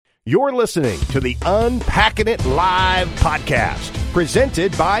You're listening to the Unpacking It Live podcast,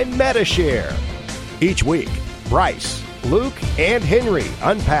 presented by Medi-Share. Each week, Bryce, Luke, and Henry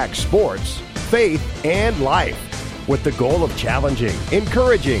unpack sports, faith, and life with the goal of challenging,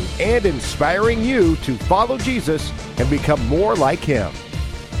 encouraging, and inspiring you to follow Jesus and become more like him.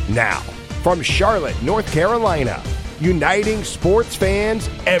 Now, from Charlotte, North Carolina, uniting sports fans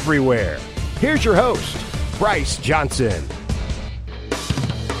everywhere, here's your host, Bryce Johnson.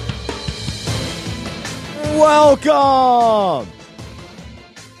 Welcome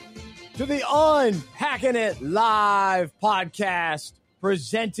to the Unpacking It Live podcast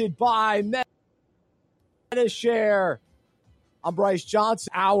presented by Medi-Share. I'm Bryce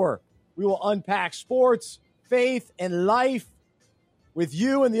Johnson. We will unpack sports, faith, and life with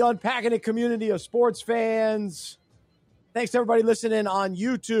you and the Unpacking It community of sports fans. Thanks to everybody listening on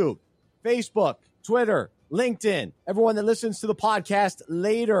YouTube, Facebook, Twitter, LinkedIn, everyone that listens to the podcast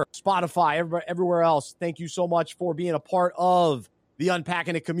later, Spotify, everywhere else. Thank you so much for being a part of the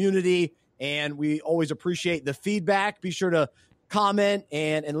Unpacking It community, and we always appreciate the feedback. Be sure to comment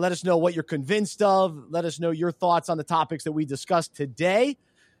and let us know what you're convinced of. Let us know your thoughts on the topics that we discussed today.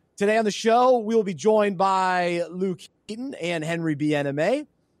 Today on the show, we will be joined by Luke Heaton and Henry BNMA.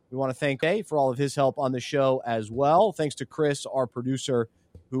 We want to thank Jay for all of his help on the show as well. Thanks to Chris, our producer,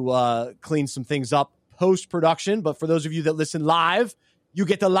 who cleaned some things up post-production. But for those of you that listen live, you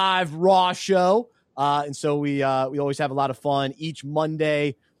get the live raw show. And so we always have a lot of fun each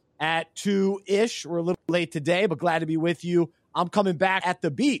Monday at 2-ish. We're a little late today, but glad to be with you. I'm coming back at the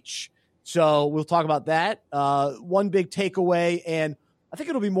beach, so we'll talk about that. One big takeaway, and I think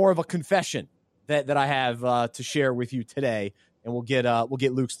it'll be more of a confession that I have to share with you today, and we'll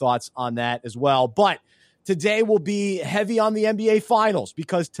get Luke's thoughts on that as well. But today will be heavy on the NBA Finals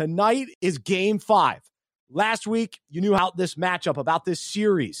because tonight is Game 5. Last week, you knew about this matchup, about this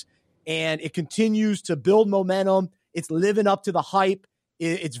series, and it continues to build momentum. It's living up to the hype.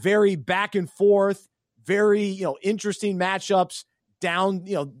 It's very back and forth, very interesting matchups down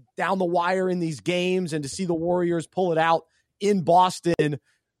the wire in these games, and to see the Warriors pull it out in Boston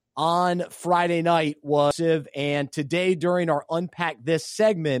on Friday night was massive. And today, during our Unpack This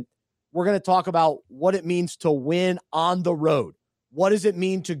segment, we're going to talk about what it means to win on the road. What does it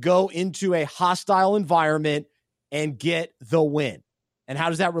mean to go into a hostile environment and get the win? And how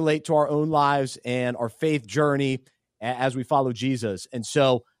does that relate to our own lives and our faith journey as we follow Jesus? And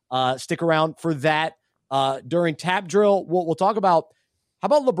so stick around for that. During Tap Drill, we'll talk about, how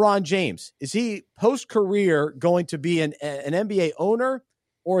about LeBron James? Is he post-career going to be an NBA owner,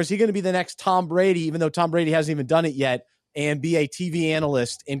 or is he going to be the next Tom Brady, even though Tom Brady hasn't even done it yet, and be a TV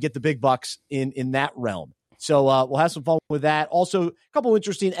analyst and get the big bucks in that realm? So we'll have some fun with that. Also, a couple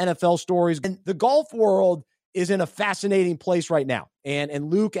interesting NFL stories. And the golf world is in a fascinating place right now.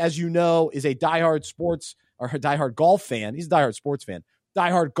 And Luke, as you know, is a diehard golf fan. He's a diehard sports fan.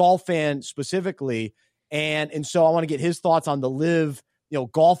 Diehard golf fan specifically. And so I want to get his thoughts on the LIV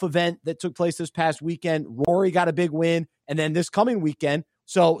golf event that took place this past weekend. Rory got a big win. And then this coming weekend.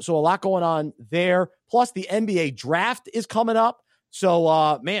 So a lot going on there. Plus the NBA draft is coming up. So,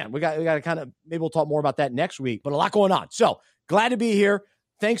 we got to kind of, maybe we'll talk more about that next week, but a lot going on. So glad to be here.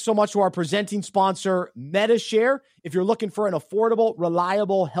 Thanks so much to our presenting sponsor, Medi-Share. If you're looking for an affordable,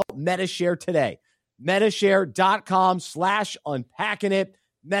 reliable help, Medi-Share today. Medi-Share.com/unpackingit.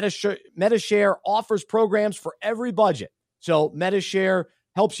 Medi-Share offers programs for every budget. So Medi-Share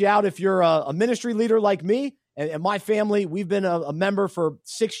helps you out if you're a ministry leader like me and my family. We've been a member for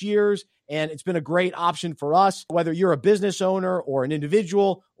 6 years, and it's been a great option for us. Whether you're a business owner or an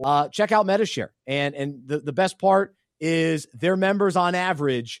individual, check out Medi-Share. And the best part is their members on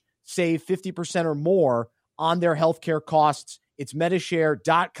average save 50% or more on their healthcare costs. It's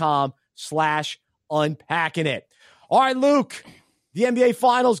Medi-Share.com/unpackingit. All right, Luke, the NBA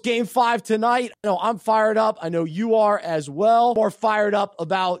Finals Game 5 tonight. I know I'm fired up. I know you are as well. More fired up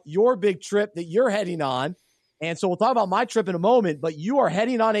about your big trip that you're heading on. And so we'll talk about my trip in a moment, but you are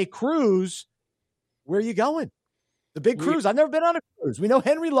heading on a cruise. Where are you going? The big cruise. I've never been on a cruise. We know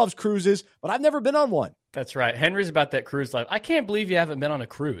Henry loves cruises, but I've never been on one. That's right. Henry's about that cruise life. I can't believe you haven't been on a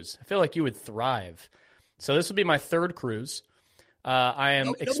cruise. I feel like you would thrive. So this will be my third cruise. I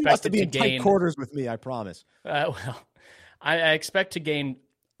am expected to be in gain tight quarters with me, I promise. I expect to gain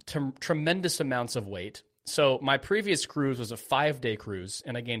tremendous amounts of weight. So my previous cruise was a 5-day cruise,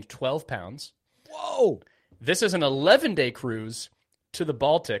 and I gained 12 pounds. Whoa! This is an 11-day cruise to the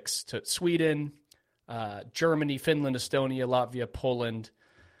Baltics, to Sweden, Germany, Finland, Estonia, Latvia, Poland,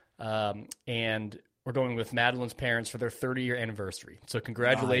 and we're going with Madeline's parents for their 30-year anniversary. So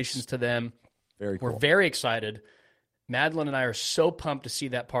congratulations to them. Very cool. We're very excited. Madeline and I are so pumped to see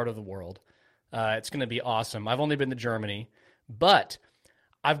that part of the world. It's going to be awesome. I've only been to Germany, but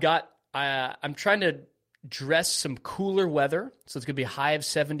I'm trying to dress some cooler weather, so it's going to be a high of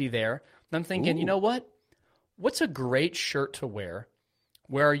 70 there. And I'm thinking, you know what? What's a great shirt to wear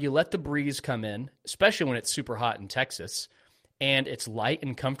where you let the breeze come in, especially when it's super hot in Texas, and it's light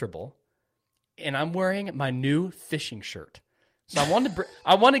and comfortable, and I'm wearing my new fishing shirt. So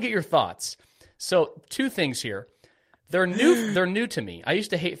I want to get your thoughts. So 2 things here. They're new to me. I used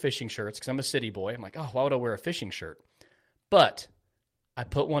to hate fishing shirts because I'm a city boy. I'm like, oh, why would I wear a fishing shirt? But I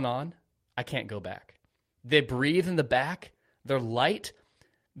put one on. I can't go back. They breathe in the back. They're light.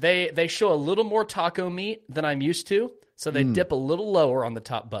 They show a little more taco meat than I'm used to, so they dip a little lower on the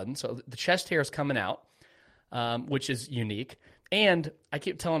top button. So the chest hair is coming out, which is unique. And I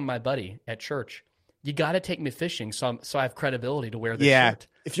keep telling my buddy at church, you got to take me fishing so I have credibility to wear this shirt.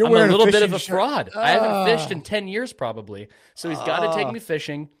 If you're I'm wearing a little a bit of a fishing fraud. I haven't fished in 10 years probably. So he's got to take me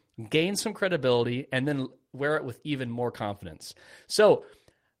fishing, gain some credibility, and then wear it with even more confidence. So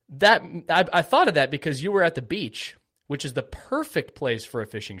that I thought of that because you were at the beach, which is the perfect place for a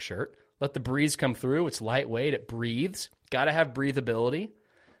fishing shirt. Let the breeze come through. It's lightweight. It breathes. Got to have breathability.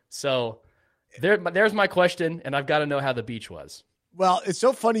 So there's my question, and I've got to know how the beach was. Well, it's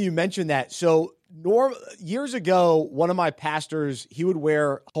so funny you mentioned that. So years ago, one of my pastors, he would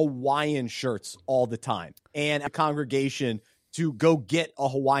wear Hawaiian shirts all the time and a congregation to go get a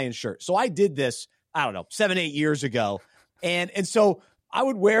Hawaiian shirt. So I did this, I don't know, 7-8 years ago. And so I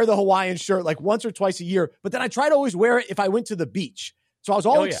would wear the Hawaiian shirt like once or twice a year, but then I try to always wear it if I went to the beach. So I was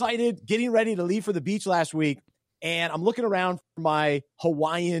all excited, getting ready to leave for the beach last week. And I'm looking around for my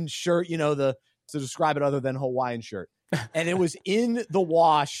Hawaiian shirt, to describe it other than Hawaiian shirt. And it was in the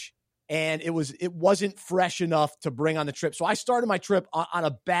wash, and it wasn't fresh enough to bring on the trip. So I started my trip on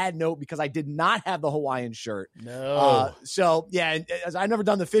a bad note because I did not have the Hawaiian shirt. No. So yeah, as I've never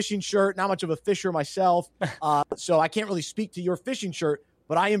done the fishing shirt, not much of a fisher myself. So I can't really speak to your fishing shirt,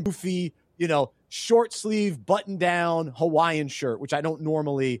 but I am goofy, short sleeve, button down Hawaiian shirt, which I don't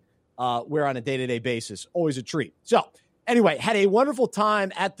normally wear on a day-to-day basis. Always a treat. So anyway, had a wonderful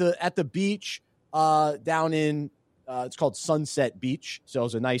time at the beach down in, it's called Sunset Beach. So it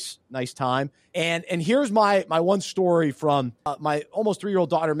was a nice time. And here's my one story from my almost 3-year-old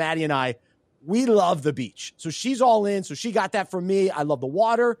daughter, Maddie, and I. We love the beach. So she's all in. So she got that from me. I love the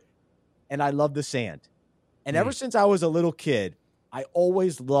water and I love the sand. And ever since I was a little kid, I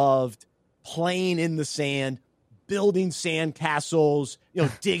always loved playing in the sand, building sand castles,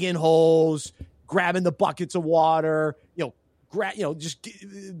 digging holes, grabbing the buckets of water, just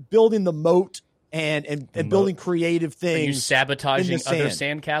building the moat. And building creative things. Are you sabotaging other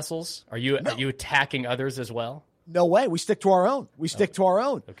sandcastles? Are you attacking others as well? No way. We stick to our own.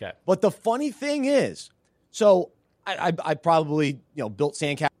 Okay. But the funny thing is, so I probably built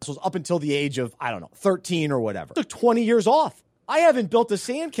sandcastles up until the age of 13 or whatever. Took 20 years off. I haven't built a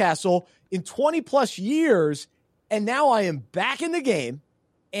sandcastle in 20 plus years, and now I am back in the game,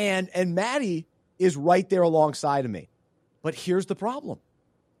 and Maddie is right there alongside of me. But here's the problem.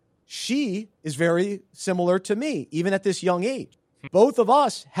 She is very similar to me, even at this young age. Both of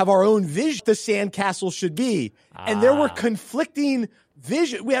us have our own vision the sandcastle should be. And there were conflicting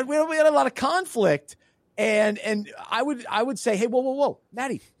vision. We had a lot of conflict. And I would say, hey, whoa,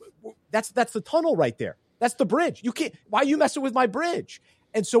 Maddie, that's the tunnel right there. That's the bridge. You can't, why are you messing with my bridge?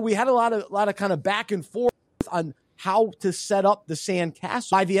 And so we had a lot of kind of back and forth on how to set up the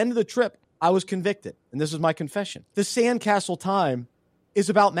sandcastle. By the end of the trip, I was convicted. And this is my confession. The sandcastle time is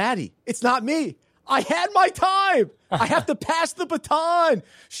about Maddie. It's not me. I had my time. I have to pass the baton.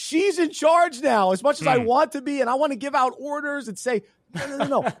 She's in charge now, as much as I want to be, and I want to give out orders and say,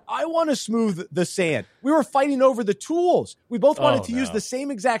 no. I want to smooth the sand. We were fighting over the tools. We both wanted to use the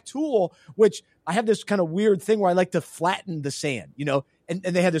same exact tool, which I have this kind of weird thing where I like to flatten the sand, and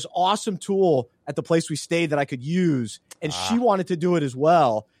they had this awesome tool at the place we stayed that I could use, and she wanted to do it as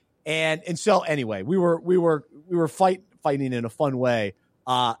well. And so anyway, we were fighting in a fun way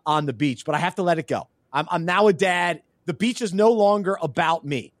on the beach, but I have to let it go. I'm now a dad. The beach is no longer about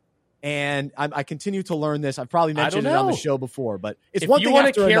me. And I continue to learn this. I've probably mentioned it on the show before, but it's one thing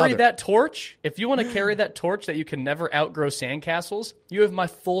after another. If you want to carry that torch that you can never outgrow sandcastles, you have my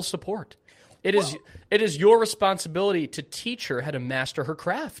full support. It is your responsibility to teach her how to master her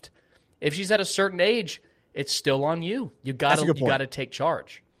craft. If she's at a certain age, it's still on you. You got to take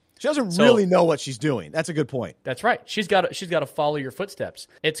charge. She doesn't really know what she's doing. That's a good point. That's right. She's got to follow your footsteps.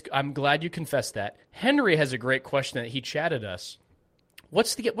 I'm glad you confessed that. Henry has a great question that he chatted us.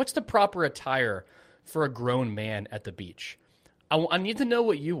 What's the proper attire for a grown man at the beach? I need to know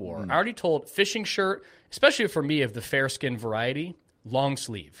what you wore. I already told fishing shirt, especially for me of the fair skin variety, long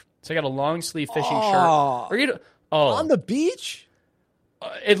sleeve. So I got a long sleeve fishing shirt. On the beach?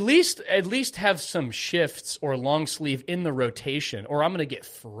 At least have some shifts or long sleeve in the rotation, or I'm going to get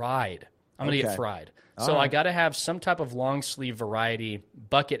fried. So I got to have some type of long sleeve variety,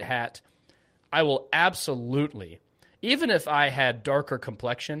 bucket hat. I will absolutely, even if I had darker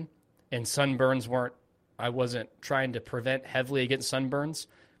complexion and sunburns I wasn't trying to prevent heavily against sunburns,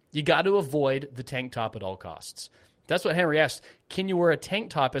 you got to avoid the tank top at all costs. That's what Henry asked. Can you wear a tank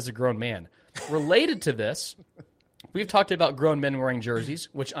top as a grown man? Related to this, we've talked about grown men wearing jerseys,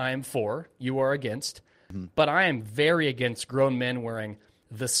 which I am for. You are against. But I am very against grown men wearing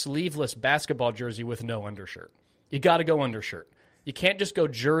the sleeveless basketball jersey with no undershirt. You got to go undershirt. You can't just go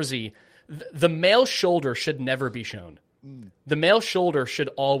jersey. The male shoulder should never be shown. The male shoulder should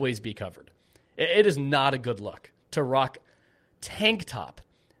always be covered. It is not a good look to rock tank top.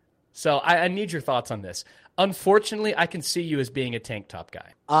 So I need your thoughts on this. Unfortunately, I can see you as being a tank top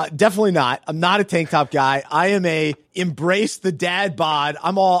guy. Definitely not. I'm not a tank top guy. I am a embrace the dad bod.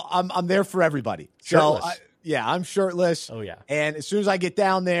 I'm there for everybody. Shirtless. So I'm shirtless. Oh yeah. And as soon as I get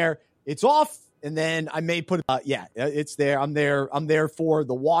down there, it's off. And then I may put it's there. I'm there for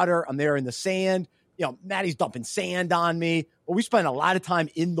the water. I'm there in the sand. You know, Maddie's dumping sand on me. But we spend a lot of time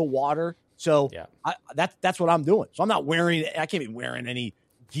in the water. So that's what I'm doing. So I can't be wearing any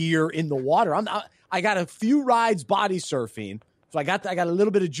gear in the water. I got a few rides body surfing. So I got a little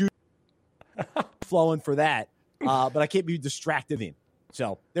bit of juice flowing for that. But I can't be distracted.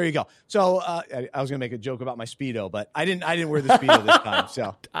 So there you go. So I was going to make a joke about my Speedo, but I didn't wear the Speedo this time.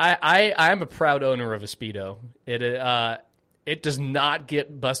 So I'm a proud owner of a Speedo. It does not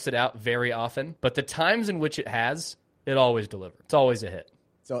get busted out very often, but the times in which it has, it always delivers. It's always a hit.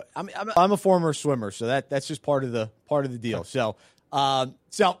 So I'm a former swimmer, so that's just part of the deal. So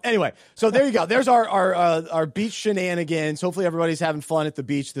anyway, so there you go. There's our beach shenanigans. Hopefully everybody's having fun at the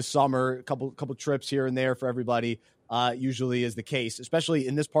beach this summer. A couple trips here and there for everybody. Usually is the case, especially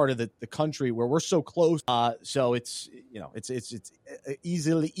in this part of the country where we're so close. So it's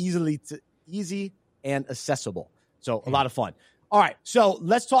easy and accessible. So a lot of fun. All right. So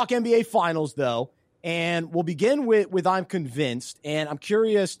let's talk NBA Finals though. And we'll begin with I'm convinced, and I'm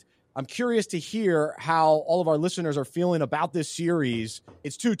curious to hear how all of our listeners are feeling about this series.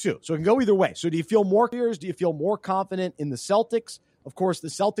 It's 2-2, so it can go either way. So do you feel more clear? Do you feel more confident in the Celtics? Of course, the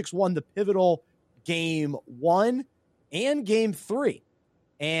Celtics won the pivotal Game 1 and Game 3.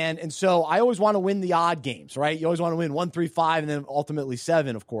 And so I always want to win the odd games, right? You always want to win 1, 3, 5, and then ultimately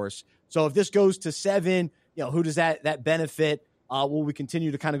 7, of course. So if this goes to 7, who does that benefit? Will we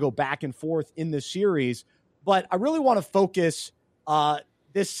continue to kind of go back and forth in this series? But I really want to focus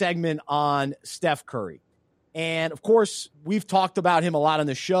this segment on Steph Curry. And, of course, we've talked about him a lot on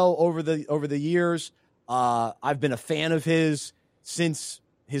the show over the years. I've been a fan of his since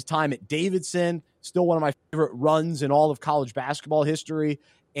his time at Davidson, still one of my favorite runs in all of college basketball history.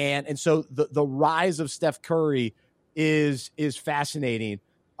 And so the rise of Steph Curry is fascinating.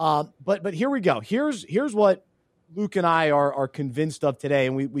 But here we go. Here's what Luke and I are convinced of today,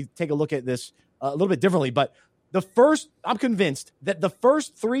 and we take a look at this a little bit differently. But I'm convinced that the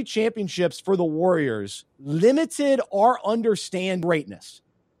first 3 championships for the Warriors limited our understand greatness.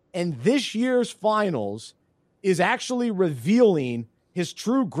 And this year's finals is actually revealing his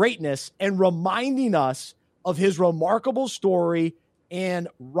true greatness and reminding us of his remarkable story and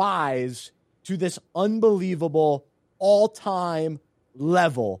rise to this unbelievable all-time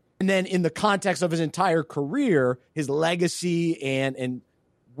level. And then in the context of his entire career, his legacy and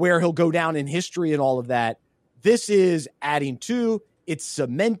where he'll go down in history and all of that, this is adding to, it's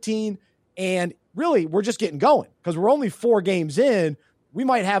cementing, and really we're just getting going because we're only 4 games in. We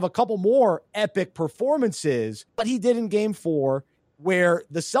might have a couple more epic performances, but he did in Game 4 where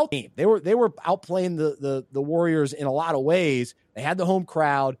the Celtics, they were outplaying the Warriors in a lot of ways. They had the home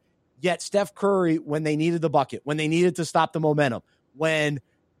crowd, yet Steph Curry, when they needed the bucket, when they needed to stop the momentum, when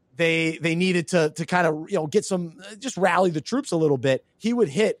they needed to kind of, get some, just rally the troops a little bit, he would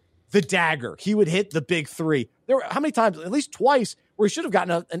hit the dagger. He would hit the big 3. There were how many times? At least twice where he should have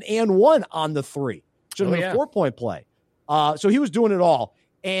gotten an and 1 on the 3. Should have been a 4-point play. So he was doing it all.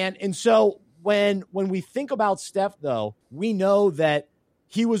 And so when we think about Steph, though, we know that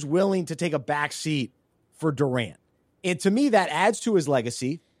he was willing to take a back seat for Durant. And to me, that adds to his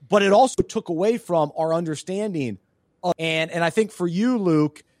legacy, but it also took away from our understanding of, and I think for you,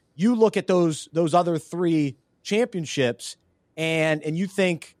 Luke, you look at those other 3 championships and you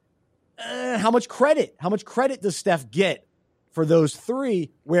think, how much credit does Steph get for those 3?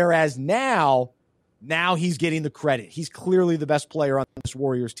 Whereas now Now he's getting the credit. He's clearly the best player on this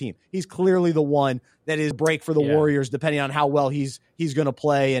Warriors team. He's clearly the one that is break for the Warriors, depending on how well he's going to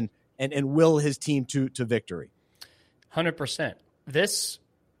play and will his team to victory. 100%. This,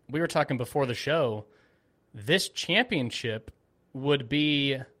 we were talking before the show, this championship would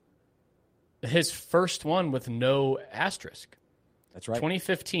be his first one with no asterisk. That's right.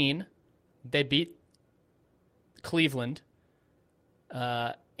 2015, they beat Cleveland,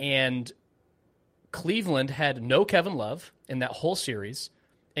 and Cleveland had no Kevin Love in that whole series,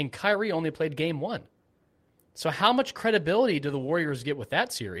 and Kyrie only played game 1. So how much credibility do the Warriors get with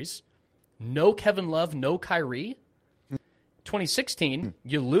that series? No Kevin Love, no Kyrie. 2016,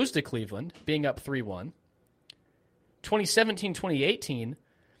 you lose to Cleveland, being up 3-1. 2017, 2018,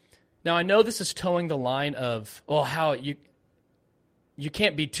 now I know this is towing the line of, how you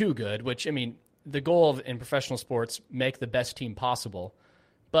can't be too good, which, I mean, the goal in professional sports, make the best team possible.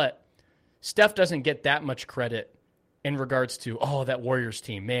 But Steph doesn't get that much credit in regards to, that Warriors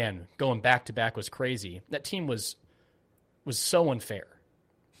team, man, going back-to-back was crazy. That team was so unfair.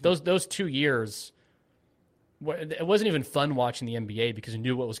 Those 2 years, it wasn't even fun watching the NBA because you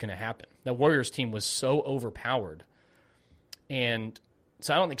knew what was going to happen. The Warriors team was so overpowered. And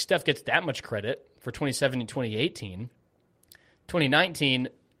so I don't think Steph gets that much credit for 2017 and 2018. 2019,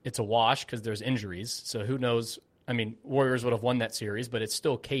 it's a wash because there's injuries. So who knows? I mean, Warriors would have won that series, but it's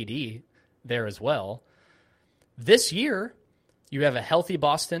still KD there as well. This year, you have a healthy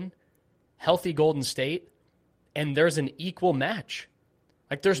Boston, healthy Golden State, and there's an equal match.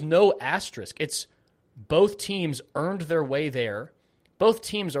 Like, there's no asterisk. It's both teams earned their way there. Both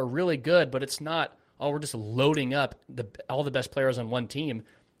teams are really good, but it's not, we're just loading up all the best players on one team,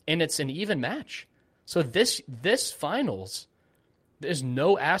 and it's an even match. So this finals, there's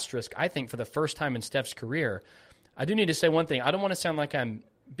no asterisk, I think, for the first time in Steph's career. I do need to say one thing. I don't want to sound like I'm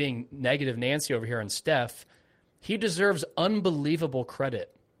being negative Nancy over here on Steph. He deserves unbelievable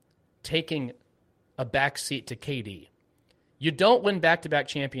credit taking a backseat to KD. You don't win back-to-back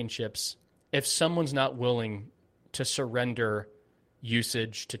championships if someone's not willing to surrender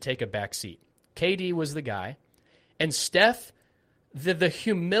usage to take a backseat. KD was the guy. And Steph, the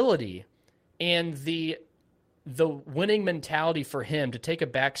humility and the winning mentality for him to take a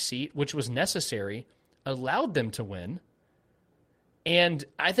back seat, which was necessary, allowed them to win. And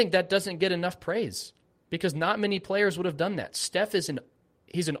I think that doesn't get enough praise because not many players would have done that. Steph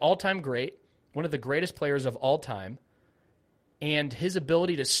he's an all-time great, one of the greatest players of all time. And his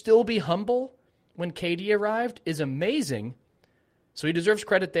ability to still be humble when KD arrived is amazing. So he deserves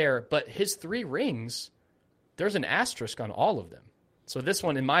credit there. But his 3 rings, there's an asterisk on all of them. So this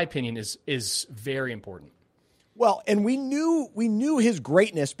one, in my opinion, is very important. Well, and we knew his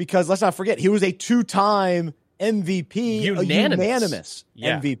greatness because let's not forget he was a 2-time MVP, unanimous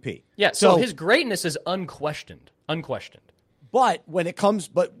MVP. Yeah. So his greatness is unquestioned. But when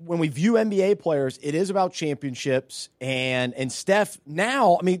we view NBA players, it is about championships and Steph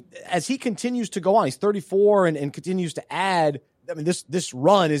now, I mean, as he continues to go on, he's 34 and continues to add. I mean, this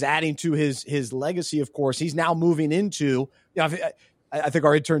run is adding to his legacy. Of course, he's now moving into. I think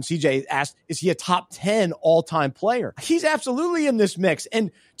our intern CJ asked, is he a top 10 all-time player? He's absolutely in this mix.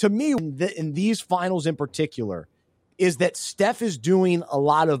 And to me, in these finals in particular, is that Steph is doing a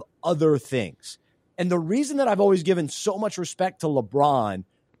lot of other things. And the reason that I've always given so much respect to LeBron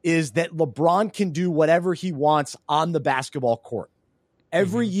is that LeBron can do whatever he wants on the basketball court.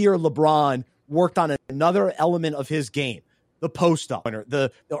 Every year, LeBron worked on another element of his game, the post-up.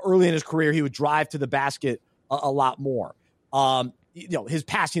 The early in his career, he would drive to the basket a lot more. His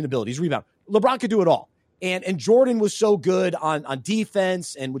passing ability, his rebound. LeBron could do it all. And Jordan was so good on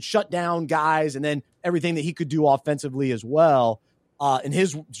defense and would shut down guys and then everything that he could do offensively as well. And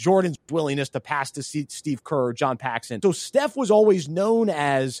Jordan's willingness to pass to Steve Kerr, John Paxson. So Steph was always known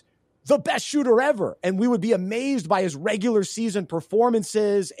as the best shooter ever. And we would be amazed by his regular season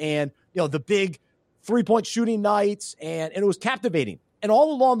performances and, the big 3-point shooting nights. And it was captivating. And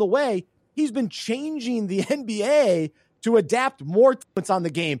all along the way, he's been changing the NBA to adapt more on the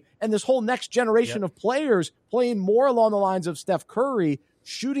game. And this whole next generation of players playing more along the lines of Steph Curry,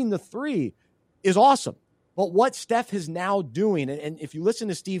 shooting the 3 is awesome. But what Steph is now doing, and if you listen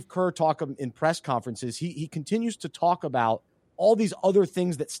to Steve Kerr talk in press conferences, he continues to talk about all these other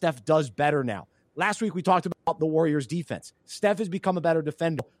things that Steph does better now. Last week, we talked about the Warriors' defense. Steph has become a better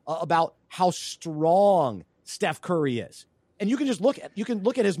defender, about how strong Steph Curry is. And you can just look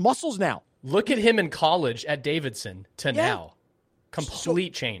at his muscles now. Look at him in college at Davidson to now.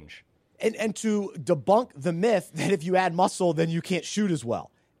 Complete change. And to debunk the myth that if you add muscle, then you can't shoot as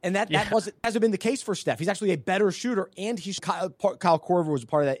well. And that hasn't been the case for Steph. He's actually a better shooter, and Kyle Korver was a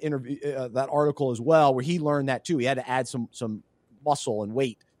part of that interview, that article as well, where he learned that too. He had to add some muscle and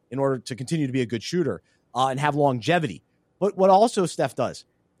weight in order to continue to be a good shooter and have longevity. But what also Steph does,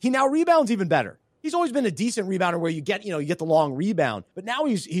 he now rebounds even better. He's always been a decent rebounder where you get the long rebound, but now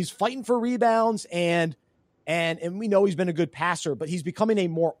he's fighting for rebounds and we know he's been a good passer, but he's becoming a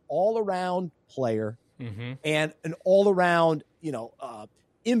more all-around player and an all-around,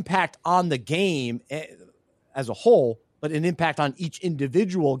 impact on the game as a whole, but an impact on each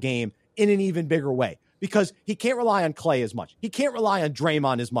individual game in an even bigger way, because he can't rely on Clay as much. He can't rely on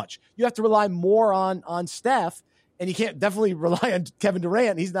Draymond as much. You have to rely more on Steph, and you can't definitely rely on Kevin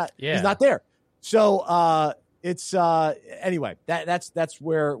Durant. He's not there. So it's anyway, that's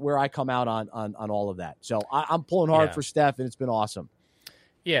where I come out on all of that. So I'm pulling hard for Steph, and it's been awesome.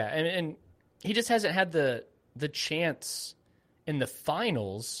 Yeah. And he just hasn't had the chance in the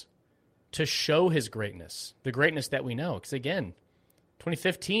finals to show his greatness, the greatness that we know. Because again,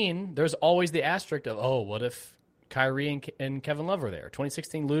 2015, there's always the asterisk of, what if Kyrie and Kevin Love were there?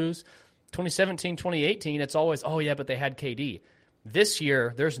 2016 lose. 2017, 2018, it's always, but they had KD. This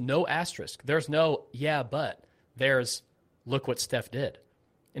year, there's no asterisk. There's no, but. There's, look what Steph did.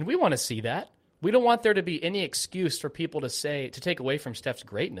 And we want to see that. We don't want there to be any excuse for people to take away from Steph's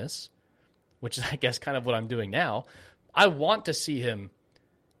greatness, which is, I guess, kind of what I'm doing now. I want to see him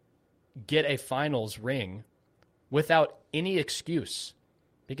get a finals ring without any excuse,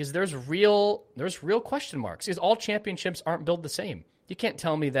 because there's real question marks, because all championships aren't built the same. You can't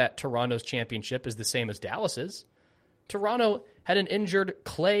tell me that Toronto's championship is the same as Dallas's. Toronto had an injured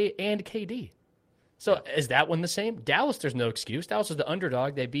Clay and KD. So is that one the same? Dallas, there's no excuse. Dallas is the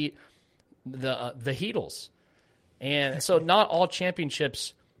underdog. They beat the Heatles. And so not all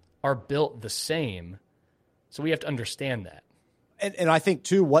championships are built the same. So we have to understand that. And I think,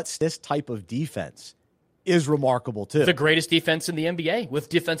 too, what's this type of defense is remarkable, too. The greatest defense in the NBA with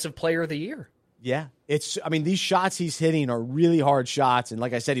Defensive Player of the Year. Yeah. These shots he's hitting are really hard shots. And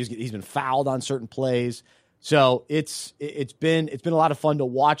like I said, he's been fouled on certain plays. So it's been a lot of fun to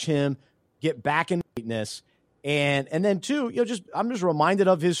watch him get back in greatness. And then, too, I'm just reminded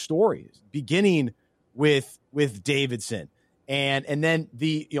of his stories, beginning with Davidson. And then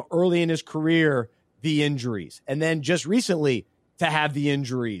early in his career, the injuries. And then just recently to have the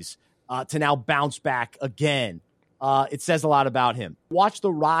injuries, to now bounce back again. It says a lot about him. Watch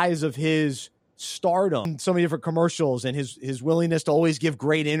the rise of his stardom in so many different commercials and his willingness to always give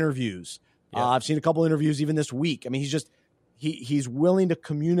great interviews. Yeah. I've seen a couple interviews even this week. I mean, he's willing to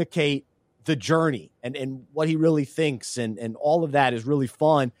communicate the journey and what he really thinks, and all of that is really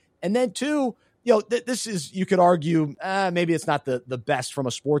fun. And then, too, this is, you could argue, maybe it's not the best from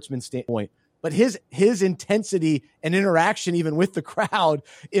a sportsman standpoint, but his intensity and interaction even with the crowd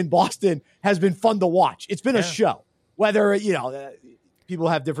in Boston has been fun to watch. It's been a show. Whether, people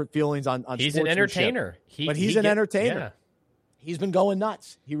have different feelings on he's an entertainer. But he's an entertainer. Yeah. He's been going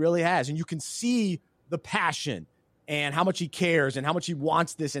nuts. He really has. And you can see the passion and how much he cares and how much he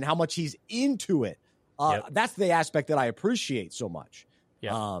wants this and how much he's into it. That's the aspect that I appreciate so much.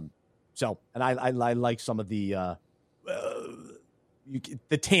 Yeah. And I like some of the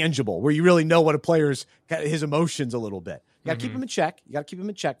tangible, where you really know what a player's, his emotions a little bit. You got to keep him in check. You got to keep him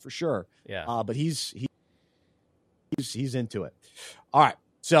in check for sure. Yeah. But he's into it. All right.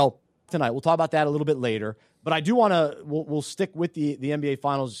 So tonight we'll talk about that a little bit later. But I do want to, we'll stick with the NBA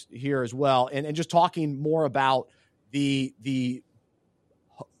Finals here as well, and just talking more about the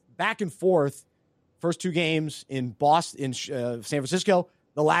back and forth. First two games in Boston, in San Francisco,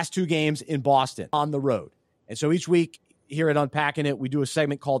 the last two games in Boston on the road. And so each week here at Unpacking It, we do a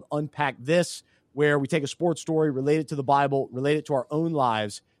segment called Unpack This, where we take a sports story related to the Bible, related to our own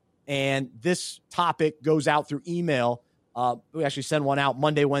lives, and this topic goes out through email. We actually send one out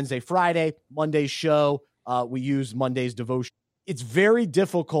Monday, Wednesday, Friday. Monday's show, we use Monday's devotion. It's very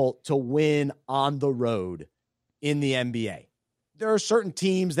difficult to win on the road in the NBA. There are certain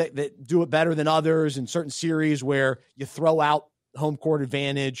teams that do it better than others, in certain series where you throw out home court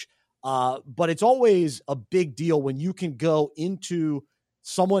advantage. But it's always a big deal when you can go into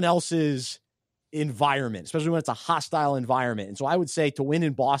someone else's environment, especially when it's a hostile environment. And so I would say to win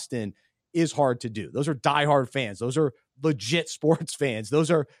in Boston is hard to do. Those are diehard fans. Those are legit sports fans.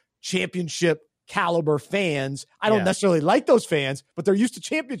 Those are championship caliber fans. I don't necessarily like those fans, but they're used to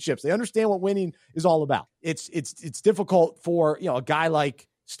championships. They understand what winning is all about. It's difficult for, a guy like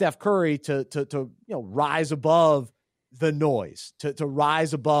Steph Curry to rise above the noise, to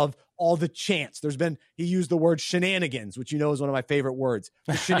rise above all the chants. He used the word shenanigans, which is one of my favorite words,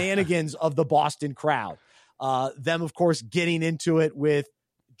 the shenanigans of the Boston crowd. Them, of course, getting into it with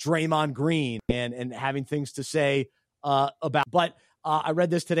Draymond Green and having things to say about. But I read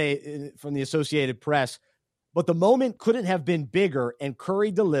this today from the Associated Press. But the moment couldn't have been bigger, and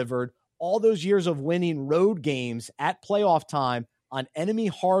Curry delivered all those years of winning road games at playoff time on enemy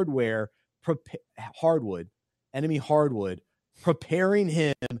hardwood, preparing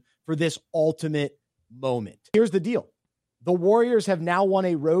him for this ultimate moment. Here's the deal. The Warriors have now won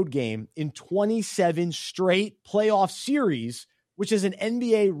a road game in 27 straight playoff series, which is an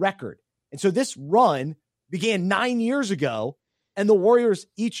NBA record. And so this run began 9 years ago, and the Warriors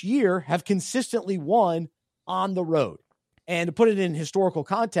each year have consistently won on the road. And to put it in historical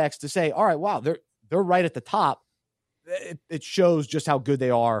context, to say, all right, wow, they're right at the top, it shows just how good they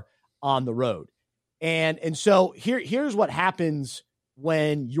are on the road. And so here's what happens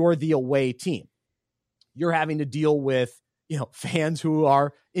when you're the away team. You're having to deal with, fans who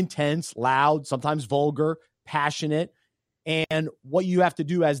are intense, loud, sometimes vulgar, passionate. And what you have to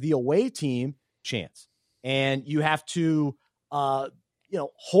do as the away team, chance. And you have to,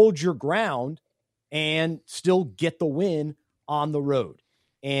 hold your ground and still get the win on the road.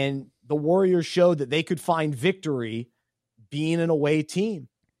 And the Warriors showed that they could find victory being an away team.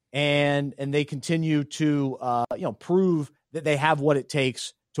 And they continue to, prove that they have what it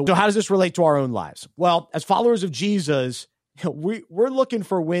takes to. So how does this relate to our own lives? Well, as followers of Jesus, we're looking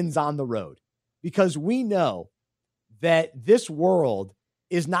for wins on the road because we know that this world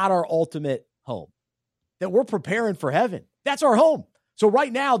is not our ultimate home, that we're preparing for heaven. That's our home. So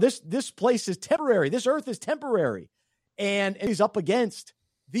right now, this place is temporary. This earth is temporary. And he's up against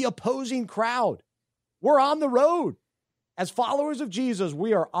the opposing crowd. We're on the road. As followers of Jesus,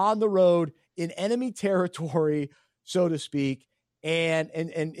 we are on the road in enemy territory, so to speak. And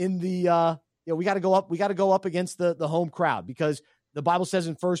in the we got to go up. We got to go up against the home crowd because the Bible says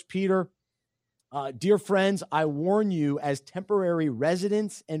in 1 Peter, dear friends, I warn you as temporary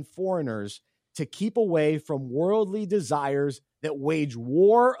residents and foreigners to keep away from worldly desires that wage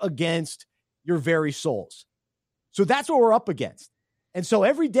war against your very souls. So that's what we're up against. And so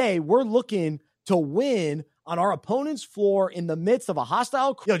every day we're looking to win on our opponent's floor in the midst of a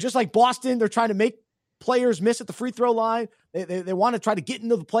hostile, just like Boston, they're trying to make players miss at the free throw line. They want to try to get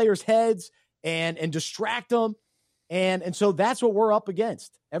into the players' heads and distract them. And so that's what we're up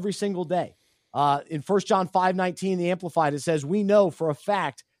against every single day. In 1 John 5:19, the Amplified, it says, we know for a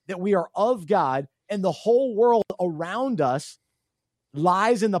fact that we are of God and the whole world around us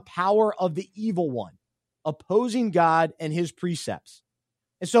lies in the power of the evil one, opposing God and his precepts.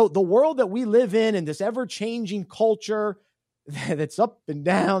 And so the world that we live in this ever-changing culture that's up and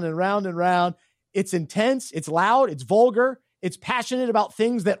down and round and round, it's intense, it's loud, it's vulgar, it's passionate about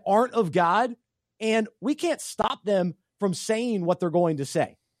things that aren't of God, and we can't stop them from saying what they're going to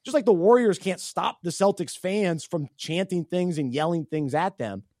say. Just like the Warriors can't stop the Celtics fans from chanting things and yelling things at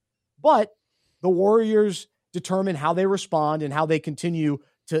them. But the Warriors determine how they respond and how they continue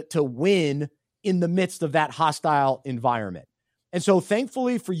to win in the midst of that hostile environment. And so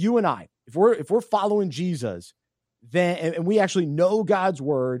thankfully for you and I, if we're following Jesus, then and we actually know God's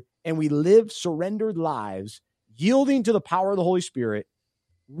word and we live surrendered lives, yielding to the power of the Holy Spirit,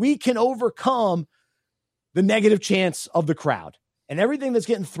 we can overcome the negative chants of the crowd and everything that's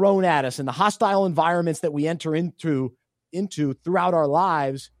getting thrown at us and the hostile environments that we enter into throughout our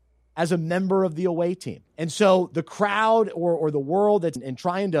lives as a member of the away team. And so the crowd or the world that's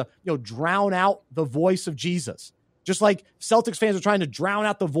trying to drown out the voice of Jesus, just like Celtics fans are trying to drown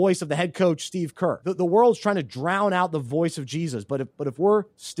out the voice of the head coach, Steve Kerr. The world's trying to drown out the voice of Jesus. But if we're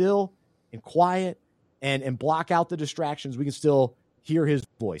still and quiet and block out the distractions, we can still hear his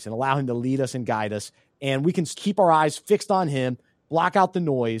voice and allow him to lead us and guide us. And we can keep our eyes fixed on him, block out the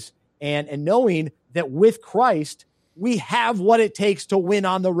noise, and knowing that with Christ, we have what it takes to win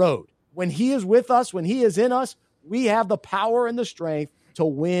on the road. When he is with us, when he is in us, we have the power and the strength to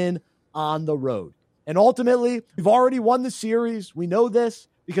win on the road. And ultimately, we've already won the series. We know this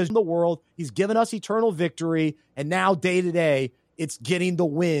because in the world, he's given us eternal victory. And now day to day, it's getting the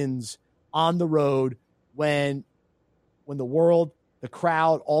wins on the road when the world, the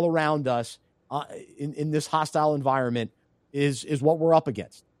crowd all around us in this hostile environment is what we're up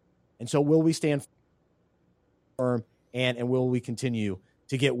against. And so will we stand firm and will we continue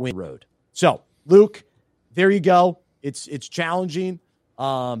to get win road? So, Luke, there you go. It's challenging.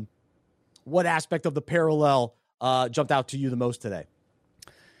 What aspect of the parallel jumped out to you the most today?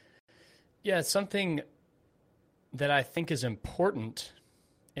 Yeah, it's something that I think is important.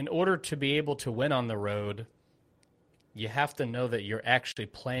 In order to be able to win on the road, you have to know that you're actually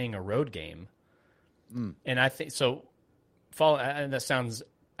playing a road game. And I think so. And that sounds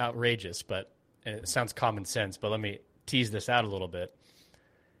outrageous, but it sounds common sense. But let me tease this out a little bit.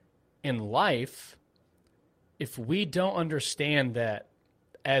 in life, if we don't understand that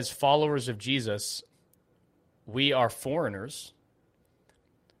as followers of Jesus, we are foreigners,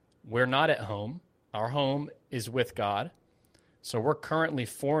 we're not at home. Our home is with God. So we're currently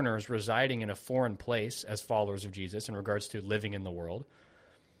foreigners residing in a foreign place as followers of Jesus in regards to living in the world.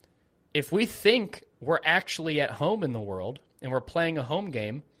 If we think we're actually at home in the world and we're playing a home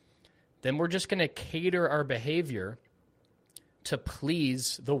game, then we're just going to cater our behavior to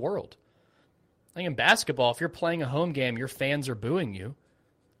please the world. Like in basketball, if you're playing a home game, your fans are booing you.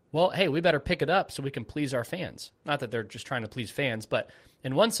 Well, hey, we better pick it up so we can please our fans. Not that they're just trying to please fans, but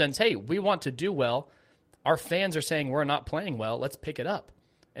in one sense, hey, we want to do well. Our fans are saying we're not playing well. Let's pick it up.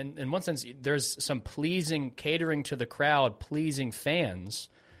 And in one sense, there's some pleasing, catering to the crowd, pleasing fans.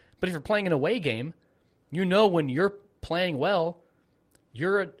 But if you're playing an away game, you know when you're playing well,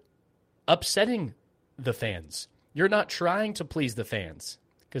 you're upsetting the fans. You're not trying to please the fans.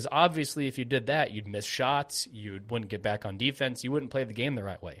 Because obviously if you did that, you'd miss shots, you wouldn't get back on defense, you wouldn't play the game the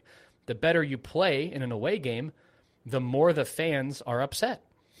right way. The better you play in an away game, the more the fans are upset.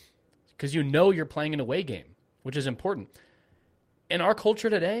 Because you know you're playing an away game, which is important. In our culture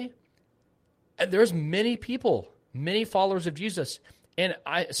today, there's many people, many followers of Jesus, and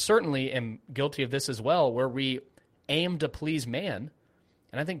I certainly am guilty of this as well, where we aim to please man.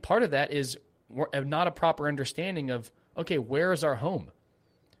 And I think part of that is not a proper understanding of, okay, where is our home?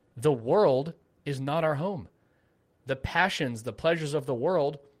 The world is not our home. The passions, the pleasures of the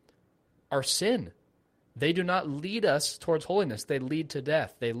world are sin. They do not lead us towards holiness. They lead to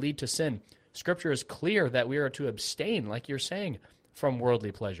death. They lead to sin. Scripture is clear that we are to abstain, like you're saying, from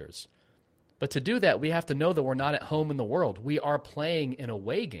worldly pleasures. But to do that, we have to know that we're not at home in the world. We are playing an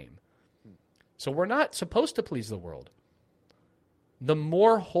away game. So we're not supposed to please the world. The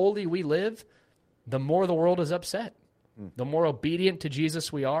more holy we live, the more the world is upset. The more obedient to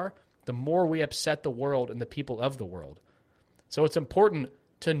Jesus we are, the more we upset the world and the people of the world. So it's important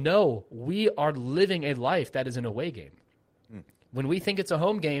to know we are living a life that is an away game. When we think it's a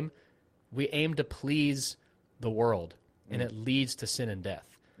home game, we aim to please the world, and it leads to sin and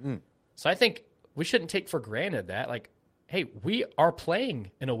death. So I think we shouldn't take for granted that, like, hey, we are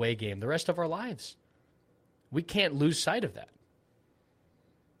playing an away game the rest of our lives. We can't lose sight of that.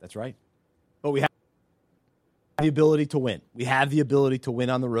 That's right. But we have the ability to win. We have the ability to win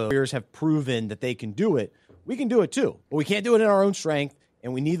on the road. Warriors have proven that they can do it. We can do it too, but we can't do it in our own strength,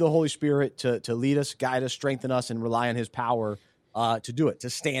 and we need the Holy Spirit to lead us, guide us, strengthen us, and rely on his power to do it, to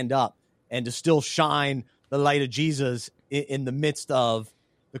stand up and to still shine the light of Jesus in the midst of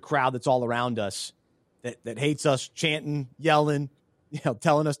the crowd that's all around us that hates us, chanting, yelling,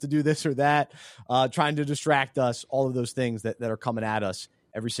 telling us to do this or that, trying to distract us, all of those things that are coming at us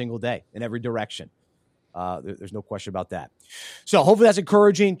every single day in every direction. There's no question about that. So hopefully that's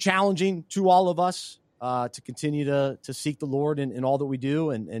encouraging, challenging to all of us to continue to seek the Lord in all that we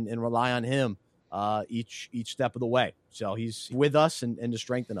do and rely on him each step of the way. So he's with us and to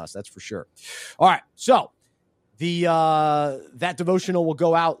strengthen us, that's for sure. All right, so that devotional will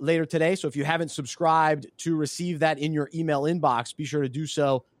go out later today. So if you haven't subscribed to receive that in your email inbox, be sure to do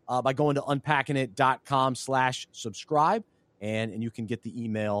so by going to unpackingit.com/subscribe, and you can get the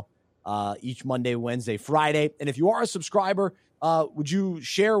email each Monday, Wednesday, Friday. And if you are a subscriber, would you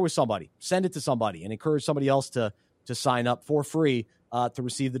share with somebody, send it to somebody, and encourage somebody else to sign up for free to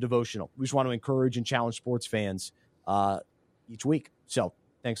receive the devotional? We just want to encourage and challenge sports fans each week. So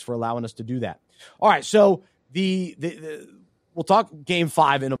thanks for allowing us to do that. All right, so we'll talk Game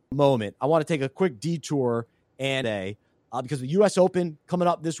 5 in a moment. I want to take a quick detour because the U.S. Open coming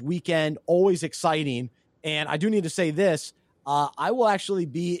up this weekend, always exciting. And I do need to say this. I will actually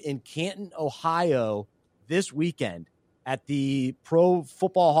be in Canton, Ohio this weekend at the Pro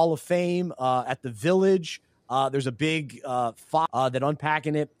Football Hall of Fame at the Village. There's a big that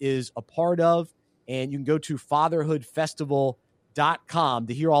Unpacking It is a part of, and you can go to fatherhoodfestival.com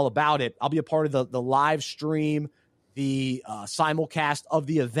to hear all about it. I'll be a part of the live stream, the simulcast of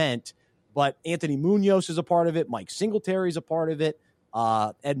the event, but Anthony Munoz is a part of it. Mike Singletary is a part of it.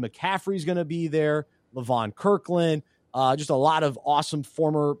 Ed McCaffrey's going to be there. LaVon Kirkland. Just a lot of awesome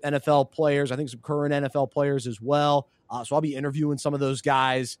former NFL players. I think some current NFL players as well. So I'll be interviewing some of those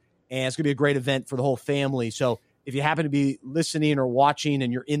guys, and it's going to be a great event for the whole family. So if you happen to be listening or watching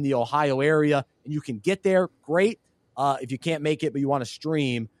and you're in the Ohio area and you can get there, great. If you can't make it but you want to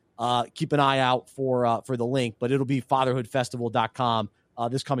stream, keep an eye out for the link. But it'll be fatherhoodfestival.com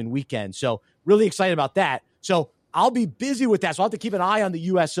this coming weekend. So really excited about that. So I'll be busy with that. So I'll have to keep an eye on the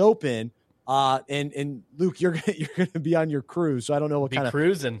U.S. Open. And Luke, you're going to be on your cruise, so I don't know what kind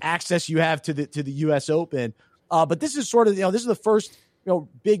of access you have to the U.S. Open. But this is sort of, this is the first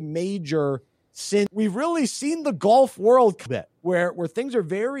big major since we've really seen the golf world bit where things are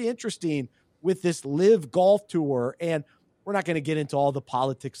very interesting with this Live Golf Tour. And we're not going to get into all the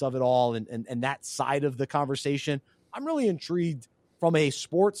politics of it all and that side of the conversation. I'm really intrigued from a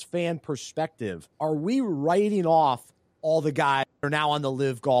sports fan perspective. Are we writing off all the guys that are now on the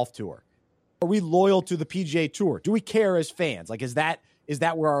Live Golf Tour? Are we loyal to the PGA Tour? Do we care as fans? Like, is that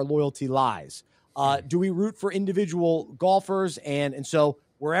where our loyalty lies? Do we root for individual golfers? And so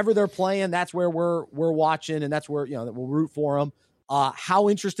wherever they're playing, that's where we're watching, and that's where, we'll root for them. How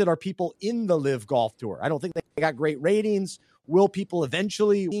interested are people in the Live Golf Tour? I don't think they got great ratings. Will people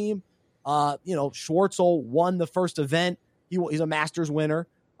eventually team? Schwartzel won the first event. He's a Masters winner.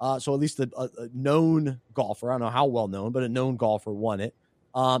 So at least a known golfer, I don't know how well known, but a known golfer won it.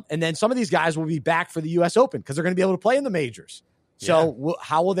 And then some of these guys will be back for the U.S. Open because they're going to be able to play in the majors. So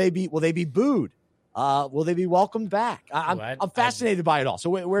how will they be? Will they be booed? Will they be welcomed back? I'm fascinated by it all. So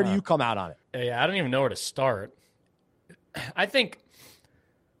where do you come out on it? Yeah, I don't even know where to start. I think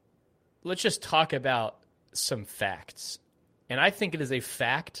let's just talk about some facts. And I think it is a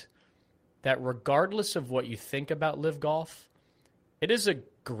fact that regardless of what you think about Live Golf, it is a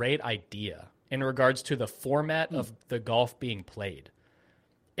great idea in regards to the format of the golf being played.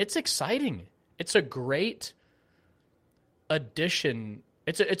 It's exciting. It's a great addition.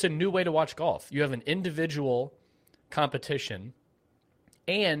 It's a new way to watch golf. You have an individual competition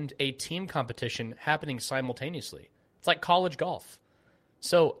and a team competition happening simultaneously. It's like college golf.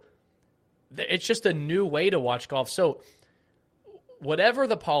 So it's just a new way to watch golf. So whatever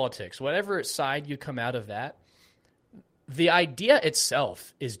the politics, whatever side you come out of that, the idea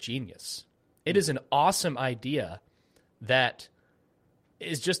itself is genius. It is an awesome idea that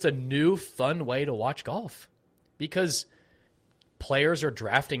is just a new, fun way to watch golf because players are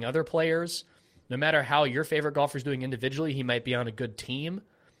drafting other players. No matter how your favorite golfer is doing individually, he might be on a good team.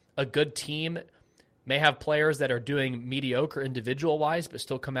 A good team may have players that are doing mediocre individual-wise but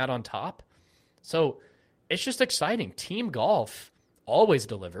still come out on top. So it's just exciting. Team golf always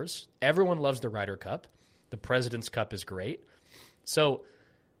delivers. Everyone loves the Ryder Cup. The President's Cup is great. So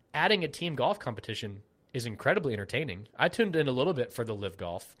adding a team golf competition is incredibly entertaining. I tuned in a little bit for the Live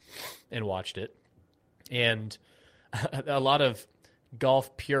Golf and watched it. And a lot of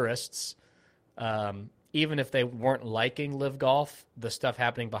golf purists, even if they weren't liking Live Golf, the stuff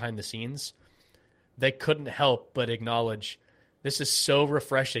happening behind the scenes, they couldn't help but acknowledge this is so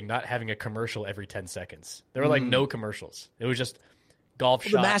refreshing not having a commercial every 10 seconds. There were like no commercials. It was just golf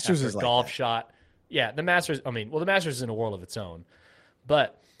shot the Masters after is golf like shot. Yeah, the Masters, the Masters is in a world of its own.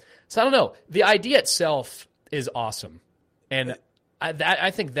 But, so I don't know. The idea itself is awesome. And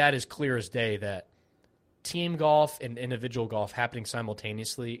I think that is clear as day that team golf and individual golf happening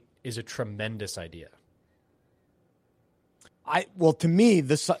simultaneously is a tremendous idea. To me,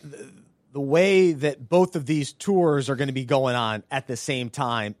 the way that both of these tours are going to be going on at the same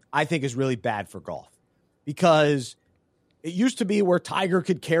time, I think is really bad for golf because it used to be where Tiger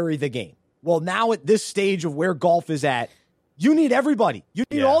could carry the game. Well, now at this stage of where golf is at, you need everybody. You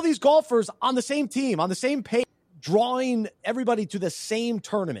need all these golfers on the same team, on the same page, drawing everybody to the same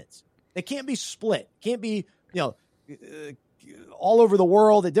tournaments. They can't be split. Can't be, all over the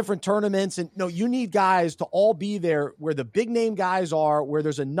world at different tournaments. And no, you need guys to all be there where the big name guys are, where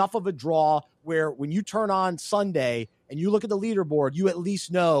there's enough of a draw, where when you turn on Sunday and you look at the leaderboard, you at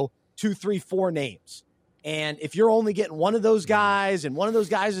least know 2, 3, 4 names. And if you're only getting one of those guys and one of those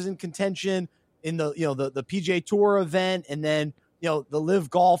guys is in contention in the PGA Tour event, and then, the Live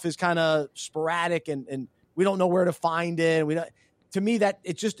Golf is kind of sporadic and we don't know where to find it. To me, that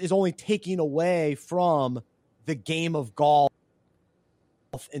it just is only taking away from the game of golf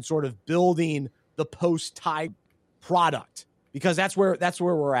and sort of building the post-Tiger product because that's where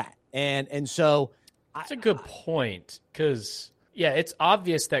we're at. And so that's a good point because, it's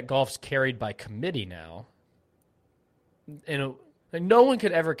obvious that golf's carried by committee now. No one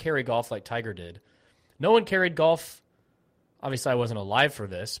could ever carry golf like Tiger did. No one carried golf. Obviously, I wasn't alive for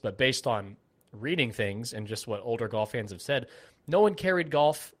this, but based on reading things and just what older golf fans have said, no one carried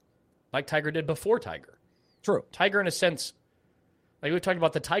golf like Tiger did before Tiger. True. Tiger, in a sense, like we talked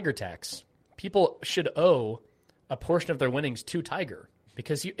about the Tiger tax, people should owe a portion of their winnings to Tiger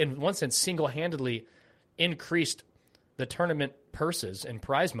because he, in one sense, single-handedly increased the tournament purses and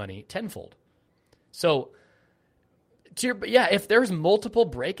prize money tenfold. So, if there's multiple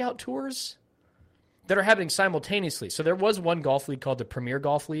breakout tours that are happening simultaneously. So there was one golf league called the Premier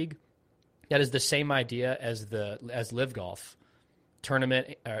Golf League that is the same idea as Live Golf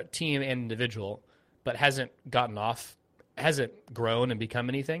tournament, team and individual, but hasn't grown and become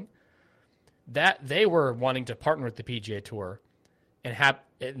anything. That they were wanting to partner with the PGA Tour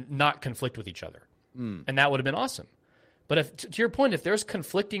and not conflict with each other. And that would have been awesome. But if, to your point, if there's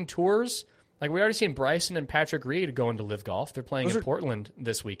conflicting tours, like we already seen Bryson and Patrick Reed going to Live Golf. They're playing in Portland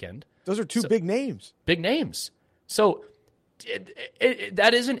this weekend. Those are two big names. Big names. So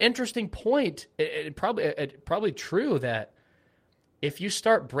that is an interesting point. It probably true that if you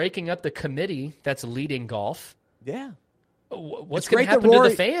start breaking up the committee that's leading golf, what's going to happen to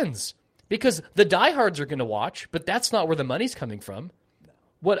the fans? Because the diehards are going to watch, but that's not where the money's coming from.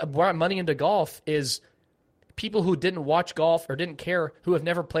 What brought money into golf is people who didn't watch golf or didn't care, who have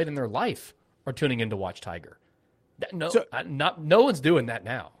never played in their life, are tuning in to watch Tiger. No one's doing that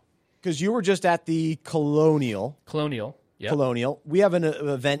now. Because you were just at the Colonial. Yep. Colonial. We have an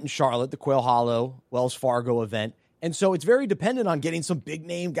event in Charlotte, the Quail Hollow Wells Fargo event. And so it's very dependent on getting some big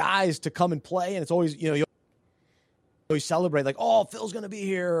name guys to come and play. And it's always, you always celebrate like, oh, Phil's going to be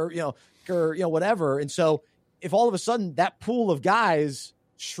here, or whatever. And so if all of a sudden that pool of guys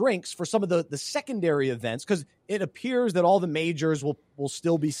shrinks for some of the secondary events, because it appears that all the majors will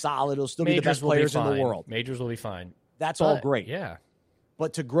still be solid. It'll still be the best players in the world. Majors will be fine. That's all great. Yeah.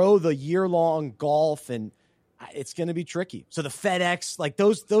 But to grow the year-long golf, and it's going to be tricky. So the FedEx, like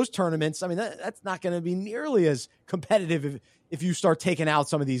those tournaments, I mean, that's not going to be nearly as competitive if you start taking out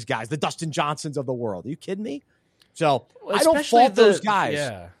some of these guys, the Dustin Johnsons of the world. Are you kidding me? So I don't fault those guys.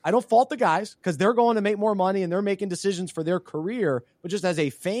 Yeah. I don't fault the guys because they're going to make more money and they're making decisions for their career. But just as a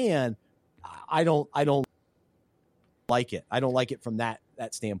fan, I don't like it. I don't like it from that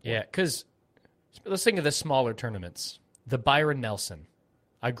standpoint. Yeah, because let's think of the smaller tournaments. The Byron Nelson.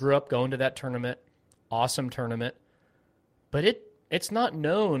 I grew up going to that tournament. Awesome tournament. But it's not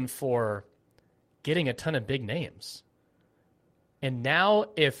known for getting a ton of big names. And now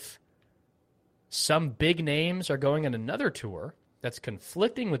if some big names are going on another tour that's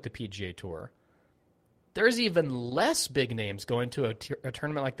conflicting with the PGA Tour, there's even less big names going to a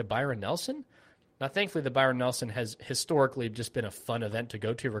tournament like the Byron Nelson. Now, thankfully, the Byron Nelson has historically just been a fun event to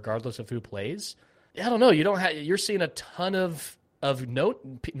go to regardless of who plays. I don't know. You're seeing a ton of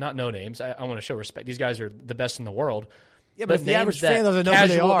not no names. I want to show respect. These guys are the best in the world. Yeah, but the average fan doesn't know who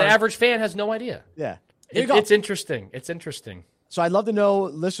they are. The average fan has no idea. Yeah. It's interesting. It's interesting. So I'd love to know,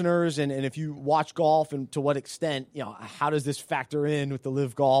 listeners, and if you watch golf and to what extent, how does this factor in with the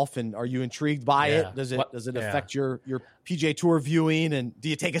Live Golf, and are you intrigued by it? Does it affect your PGA Tour viewing, and do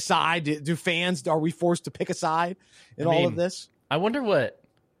you take a side? Do fans, are we forced to pick a side in all of this? I wonder what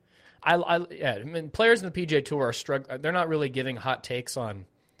players in the PGA Tour are struggling. They're not really giving hot takes on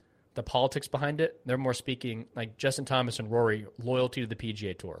the politics behind it. They're more speaking like Justin Thomas and Rory, loyalty to the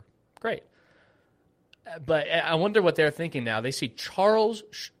PGA Tour. Great. But I wonder what they're thinking now. They see Charles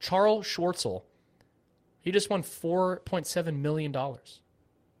Schwartzel. He just won $4.7 million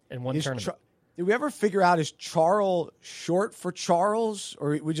in one tournament. Did we ever figure out, is Charles short for Charles,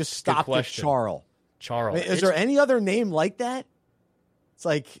 or we just stopped at Charles? Charles. I mean, is there any other name like that? It's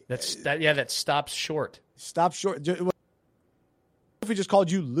like that stops short. Stop short. What if we just called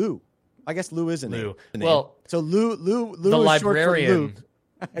you Lou? I guess Lou is a name. Well, so Lou the is librarian. Short for Lou.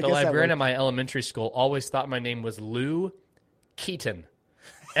 The librarian at my elementary school always thought my name was Lou Keaton.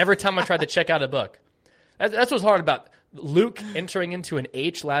 Every time I tried to check out a book. That's what's hard about Luke entering into an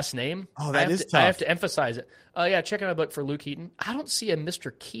H last name. Oh, that is tough. I have to emphasize it. Check out a book for Lou Keaton. I don't see a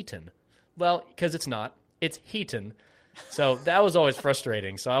Mr. Keaton. Well, because it's not. It's Heaton. So that was always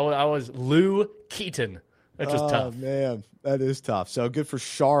frustrating. So I was Lou Keaton. That's just tough. Oh, man. That is tough. So good for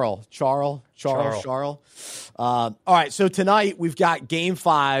Charles. All right, so tonight we've got Game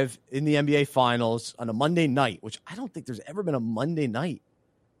 5 in the NBA Finals on a Monday night, which I don't think there's ever been a Monday night.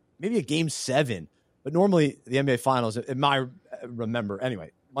 Maybe a Game 7. But normally the NBA Finals,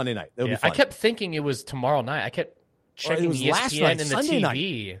 anyway, Monday night. It'll be fun. I kept thinking it was tomorrow night. I kept checking ESPN and the Sunday TV.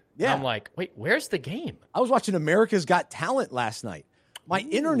 Night. Yeah. And I'm like, wait, where's the game? I was watching America's Got Talent last night. My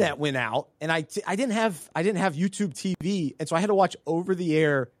internet went out, and I didn't have YouTube TV, and so I had to watch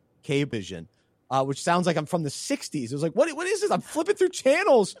over-the-air Cablevision, which sounds like I'm from the 60s. It was like, what is this? I'm flipping through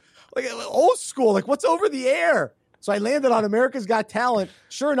channels, like old school. Like, what's over the air? So I landed on America's Got Talent.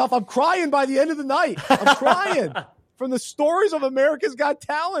 Sure enough, I'm crying by the end of the night. I'm crying from the stories of America's Got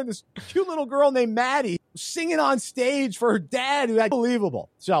Talent. This cute little girl named Maddie singing on stage for her dad, who had unbelievable.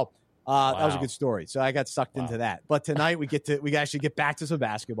 So. Wow. That was a good story. So I got sucked into that. But tonight we actually get back to some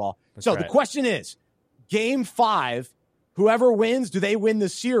basketball. That's right. The question is, Game 5, whoever wins, do they win the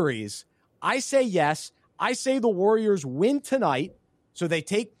series? I say yes. I say the Warriors win tonight, so they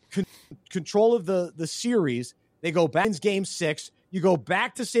take control of the series. They go back in Game 6. You go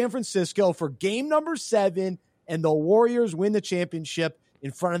back to San Francisco for Game number 7, and the Warriors win the championship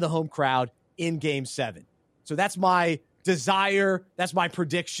in front of the home crowd in Game 7. So that's my Desire. That's my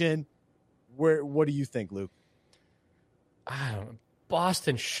prediction. What do you think, Luke? I don't know.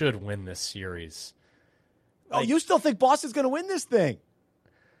 Boston should win this series. Oh, you still think Boston's going to win this thing?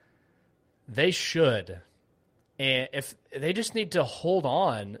 They should. And if they just need to hold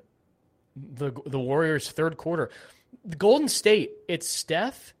on the Warriors' third quarter. The Golden State, it's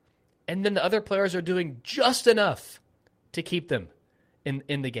Steph, and then the other players are doing just enough to keep them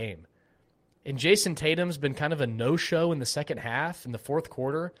in the game. And Jason Tatum's been kind of a no-show in the second half, in the fourth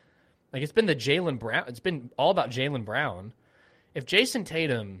quarter. Like, it's been it's been all about Jaylen Brown. If Jason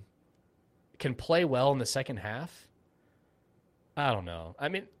Tatum can play well in the second half, I don't know. I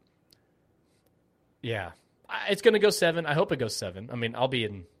mean, yeah, it's going to go 7. I hope it goes 7. I mean, I'll be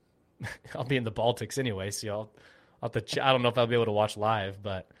in the Baltics anyway, so I don't know if I'll be able to watch live,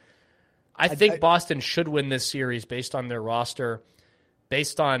 but I think Boston should win this series based on their roster,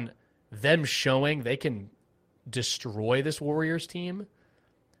 based on them showing they can destroy this Warriors team.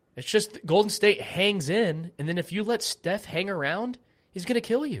 It's just Golden State hangs in, and then if you let Steph hang around, he's going to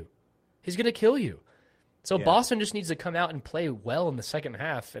kill you. So Boston just needs to come out and play well in the second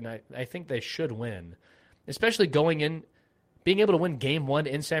half, and I think they should win. Especially going in, being able to win Game 1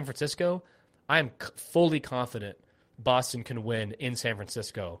 in San Francisco, I am fully confident Boston can win in San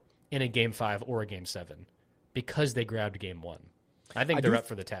Francisco in a Game 5 or a Game 7 because they grabbed Game 1. I think they're up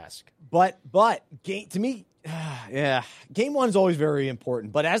for the task. But to me, Game 1 is always very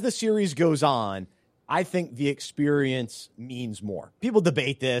important. But as the series goes on, I think the experience means more. People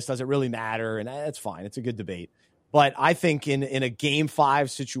debate this. Does it really matter? And that's fine. It's a good debate. But I think in a Game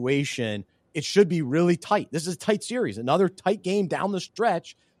 5 situation, it should be really tight. This is a tight series. Another tight game down the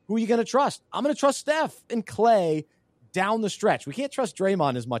stretch. Who are you going to trust? I'm going to trust Steph and Clay down the stretch. We can't trust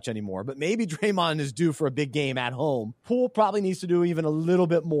Draymond as much anymore, but maybe Draymond is due for a big game at home. Poole probably needs to do even a little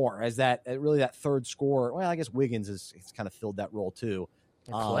bit more as that third scorer. Well, I guess Wiggins has kind of filled that role too.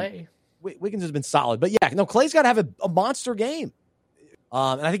 Clay. Wiggins has been solid, but Clay's got to have a monster game.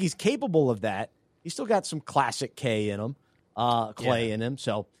 And I think he's capable of that. He's still got some classic K in him, Clay in him.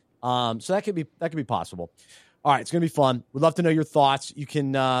 So that could be possible. All right, it's going to be fun. We'd love to know your thoughts. You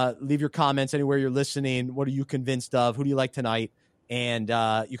can leave your comments anywhere you're listening. What are you convinced of? Who do you like tonight? And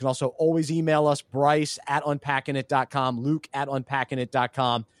you can also always email us, Bryce@unpackingit.com,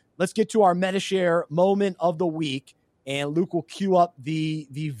 Luke@unpackingit.com. Let's get to our Medi-Share moment of the week, and Luke will cue up the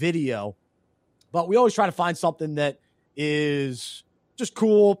video. But we always try to find something that is just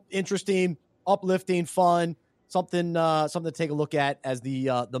cool, interesting, uplifting, fun, something to take a look at as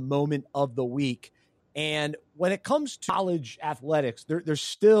the moment of the week. And when it comes to college athletics, there's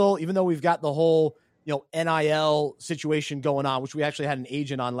still, even though we've got the whole NIL situation going on, which we actually had an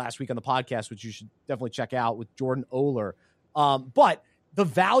agent on last week on the podcast, which you should definitely check out with Jordan Oler. But the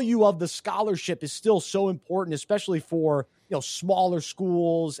value of the scholarship is still so important, especially for smaller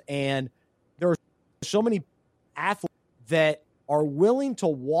schools. And there are so many athletes that are willing to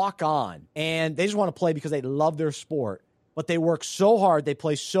walk on, and they just want to play because they love their sport. But they work so hard, they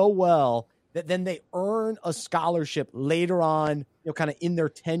play so well, that then they earn a scholarship later on, kind of in their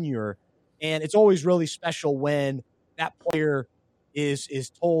tenure. And it's always really special when that player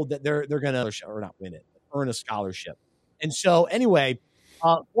is told that they're going to, or not win it, earn a scholarship. And so anyway,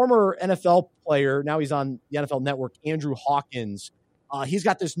 former NFL player, now he's on the NFL Network, Andrew Hawkins. He's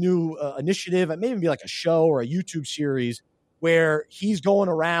got this new initiative. It may even be like a show or a YouTube series where he's going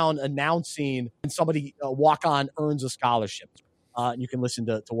around announcing when somebody walk-on earns a scholarship. You can listen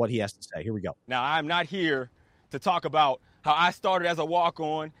to what he has to say. Here we go. Now, I'm not here to talk about how I started as a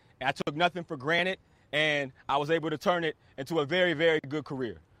walk-on, and I took nothing for granted, and I was able to turn it into a very, very good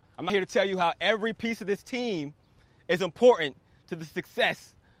career. I'm not here to tell you how every piece of this team is important to the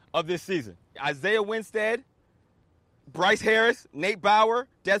success of this season. Isaiah Winstead, Bryce Harris, Nate Bauer,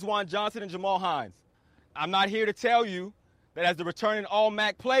 Desjuan Johnson, and Jamal Hines. I'm not here to tell you that as the returning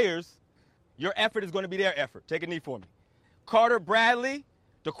All-MAC players, your effort is going to be their effort. Take a knee for me. Carter Bradley,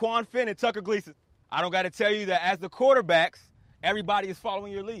 Daquan Finn, and Tucker Gleason. I don't got to tell you that as the quarterbacks, everybody is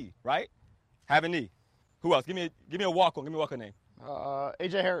following your lead, right? Have a knee. Who else? Give me a walk-on. Give me a walk-on name.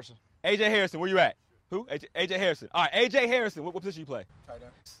 A.J. Harrison. A.J. Harrison, where you at? Who? A.J. Harrison. All right, A.J. Harrison, what position you play? Tight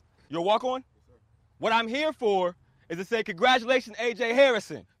end. You're a walk-on? Yes, sir. What I'm here for is to say congratulations, A.J.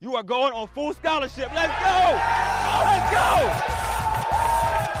 Harrison. You are going on full scholarship. Let's go! Let's go!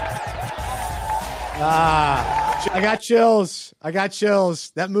 I got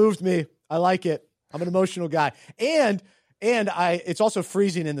chills. That moved me. I like it. I'm an emotional guy. And it's also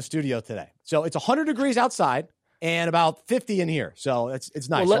freezing in the studio today. So it's 100 degrees outside and about 50 in here. So it's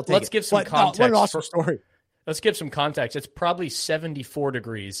nice. Well, let's give some context. What an awesome story. Let's give some context. It's probably 74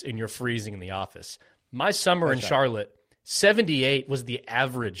 degrees and you're freezing in the office. My summer in Charlotte 78 was the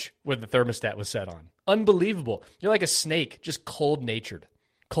average where the thermostat was set on. Unbelievable. You're like a snake, just cold-natured,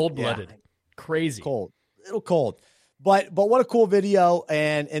 cold-blooded, crazy. Cold, a little cold. But what a cool video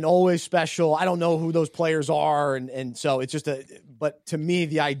and always special. I don't know who those players are, and so it's just but to me,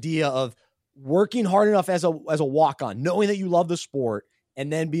 the idea of working hard enough as a walk-on, knowing that you love the sport,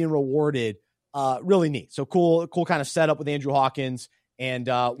 and then being rewarded, really neat. So cool kind of setup with Andrew Hawkins, and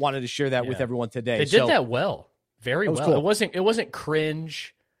wanted to share that with everyone today. They did that well, very well. Cool. It wasn't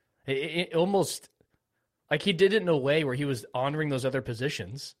cringe. It almost like he did it in a way where he was honoring those other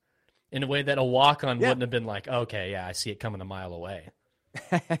positions in a way that a walk-on wouldn't have been like, okay, yeah, I see it coming a mile away.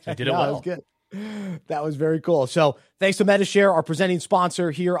 So he did it well. That was good. That was very cool. So thanks to Metashare, our presenting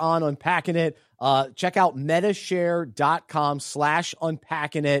sponsor here on Unpacking It. Check out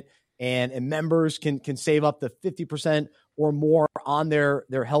metashare.com/unpackingit, and members can save up to 50% or more on their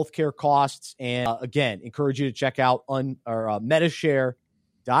healthcare costs. And again, encourage you to check out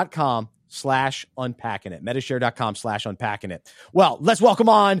metashare.com/unpacking it. Metashare.com/unpacking it. Well, let's welcome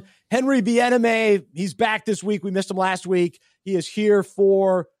on Henry Bieniemy. He's back this week. We missed him last week. He is here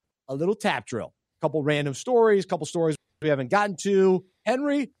for a little tap drill, a couple random stories, couple stories we haven't gotten to.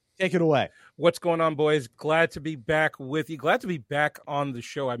 Henry, take it away. What's going on, boys? Glad to be back with you. Glad to be back on the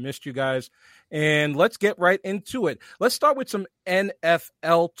show. I missed you guys. And let's get right into it. Let's start with some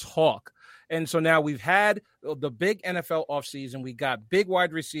NFL talk. And so now we've had the big NFL offseason. We got big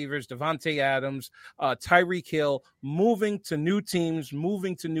wide receivers, Davante Adams, Tyreek Hill, moving to new teams,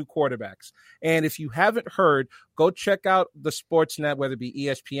 moving to new quarterbacks. And if you haven't heard, go check out the Sportsnet, whether it be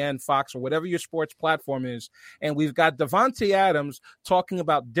ESPN, Fox, or whatever your sports platform is. And we've got Davante Adams talking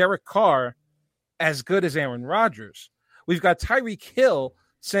about Derek Carr as good as Aaron Rodgers. We've got Tyreek Hill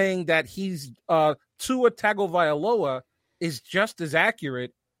saying that he's Tua Tagovailoa is just as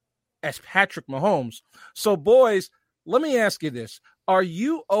accurate as Patrick Mahomes. So, boys, let me ask you this. Are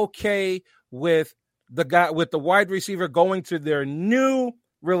you okay with the wide receiver going to their new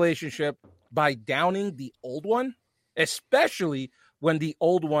relationship by downing the old one, especially when the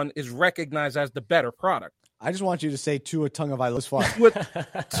old one is recognized as the better product? I just want you to say Tua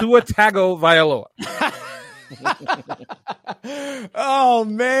Tagovailoa. Tua Tagovailoa. Oh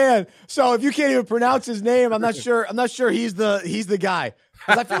man! So if you can't even pronounce his name, I'm not sure he's the guy.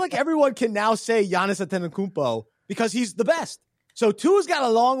 Because I feel like everyone can now say Giannis Antetokounmpo because he's the best. So Tua's got a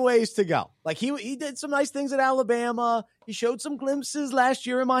long ways to go. Like he did some nice things at Alabama. He showed some glimpses last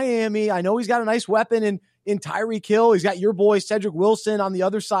year in Miami. I know he's got a nice weapon in Tyreek Hill. He's got your boy Cedric Wilson on the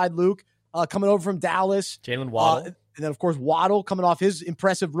other side, Luke, coming over from Dallas. Jalen Waddle. And then, of course, Waddle coming off his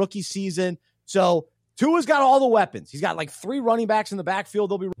impressive rookie season. So Tua's got all the weapons. He's got like 3 running backs in the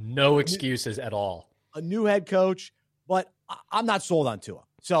backfield. They'll be no excuses at all. A new head coach, but I'm not sold on Tua.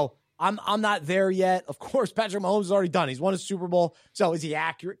 So I'm not there yet. Of course, Patrick Mahomes has already done. He's won a Super Bowl. So is he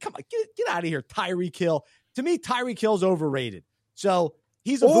accurate? Come on, get out of here, Tyreek Hill. To me, Tyreek Hill's overrated. So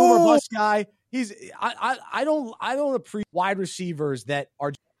he's a boomer bust guy. I don't appreciate wide receivers that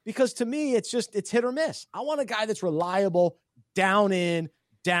are, because to me it's hit or miss. I want a guy that's reliable, down in,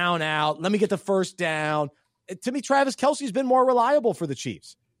 down out. Let me get the first down. To me, Travis Kelce's been more reliable for the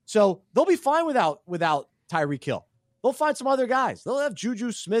Chiefs. So they'll be fine without Tyreek Hill. They'll find some other guys. They'll have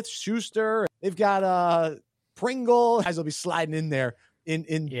Juju Smith-Schuster. They've got Pringle. Guys will be sliding in there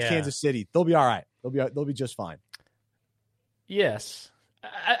in Kansas City. They'll be all right. They'll be just fine. Yes.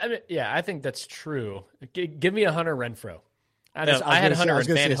 I think that's true. Give me a Hunter Renfrow. I had Hunter in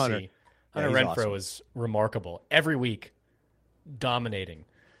fantasy. Hunter Renfrow awesome. Is remarkable. Every week, dominating.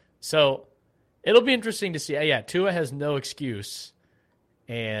 So it'll be interesting to see. Tua has no excuse.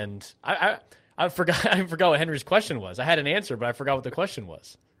 And I forgot what Henry's question was. I had an answer, but I forgot what the question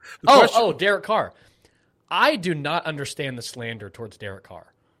was. Derek Carr. I do not understand the slander towards Derek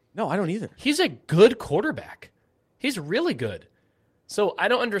Carr. No, I don't either. He's a good quarterback. He's really good. So I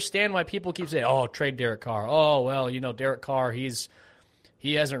don't understand why people keep saying, "Oh, trade Derek Carr." Oh, well, Derek Carr,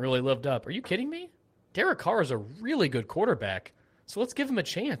 he hasn't really lived up. Are you kidding me? Derek Carr is a really good quarterback. So let's give him a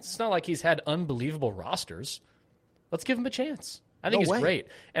chance. It's not like he's had unbelievable rosters. Let's give him a chance. I think he's great.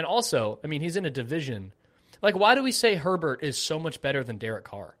 And also, he's in a division. Like, why do we say Herbert is so much better than Derek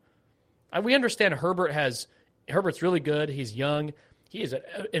Carr? We understand Herbert's really good. He's young. He has an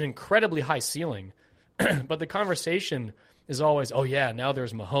incredibly high ceiling. But the conversation is always, oh, yeah, now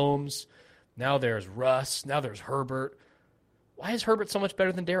there's Mahomes. Now there's Russ. Now there's Herbert. Why is Herbert so much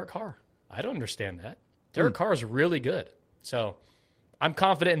better than Derek Carr? I don't understand that. Derek Carr is really good. So I'm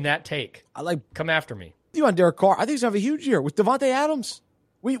confident in that take. Come after me. You on Derek Carr? I think he's going to have a huge year with Davante Adams.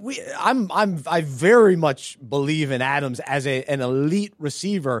 I very much believe in Adams as an elite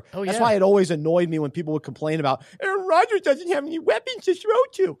receiver. Oh, That's yeah. why it always annoyed me when people would complain about Aaron Rodgers doesn't have any weapons to throw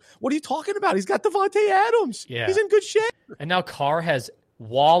to. What are you talking about? He's got Devontae Adams. Yeah. He's in good shape. And now Carr has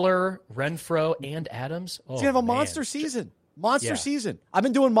Waller, Renfro, and Adams. Oh, He's gonna have a man. monster season. Yeah. Season. I've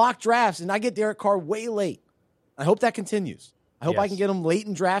been doing mock drafts, and I get Derek Carr way late. I hope that continues. I hope I Yes. can get him late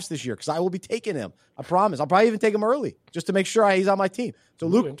in drafts this year because I will be taking him. I promise. I'll probably even take him early just to make sure he's on my team. So,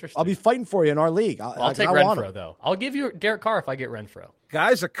 Luke, interesting. I'll be fighting for you in our league. I'll take I want him. Renfro, though. I'll give you Derek Carr if I get Renfro.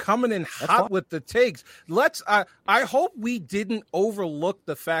 Guys are coming in fine. hot with the takes. I hope we didn't overlook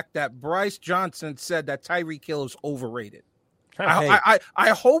the fact that Bryce Johnson said that Tyreek Hill is overrated. Hey. I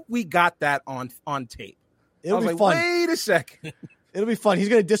hope we got that on tape. It'll I was be like, fun. wait a second. It'll be fun. He's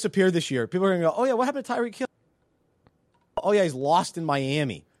going to disappear this year. People are going to go, oh, yeah, what happened to Tyreek Hill? Oh, yeah, he's lost in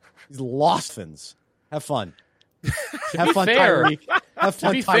Miami. He's lost. Fins. Have fun. Have fun, fair- Tyreek. Have To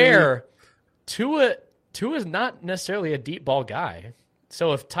fun, be Tyreek. fair, Tua is not necessarily a deep ball guy.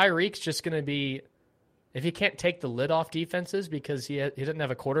 So if Tyreek's just going to be, if he can't take the lid off defenses because he doesn't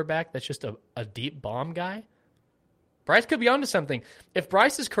have a quarterback that's just a deep bomb guy, Bryce could be onto something. If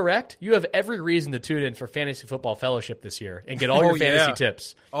Bryce is correct, you have every reason to tune in for Fantasy Football Fellowship this year and get all your fantasy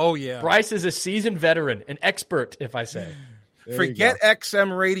tips. Oh, yeah. Bryce is a seasoned veteran, an expert, if I say. Forget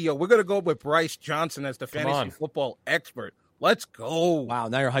XM Radio. We're going to go with Bryce Johnson as the Come fantasy on. football expert. Let's go. Wow,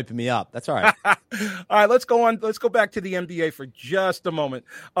 now you're hyping me up. That's all right. All right, let's go on. Let's go back to the NBA for just a moment.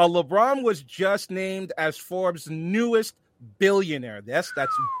 LeBron was just named as Forbes' newest billionaire. That's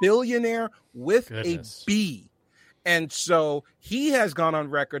billionaire with Goodness. a B. And so he has gone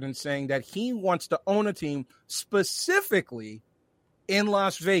on record in saying that he wants to own a team specifically in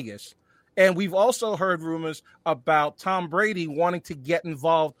Las Vegas. And we've also heard rumors about Tom Brady wanting to get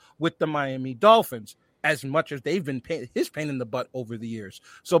involved with the Miami Dolphins, as much as they've been his pain in the butt over the years.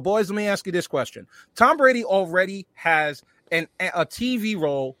 So, boys, let me ask you this question. Tom Brady already has a TV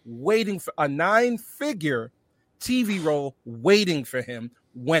role waiting for a 9-figure TV role waiting for him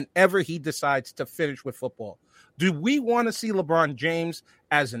whenever he decides to finish with football. Do we want to see LeBron James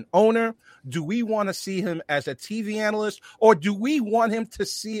as an owner? Do we want to see him as a TV analyst? Or do we want to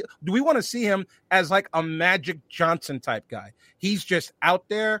see him as like a Magic Johnson type guy? He's just out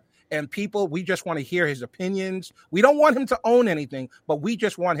there and we just want to hear his opinions. We don't want him to own anything, but we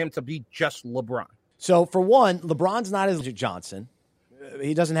just want him to be just LeBron. So, for one, LeBron's not as Magic Johnson.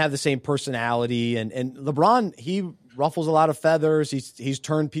 He doesn't have the same personality. And LeBron, he ruffles a lot of feathers. He's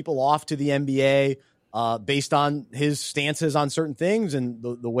turned people off to the NBA based on his stances on certain things and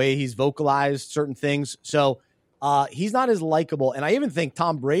the way he's vocalized certain things. So he's not as likable. And I even think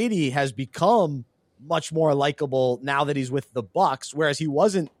Tom Brady has become much more likable now that he's with the Bucks, whereas he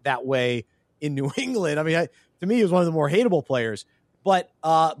wasn't that way in New England. I mean, to me, he was one of the more hateable players. But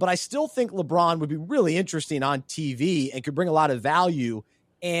I still think LeBron would be really interesting on TV and could bring a lot of value.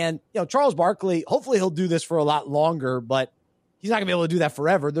 And, Charles Barkley, hopefully he'll do this for a lot longer, but he's not going to be able to do that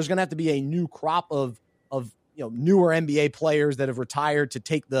forever. There's going to have to be a new crop of newer NBA players that have retired to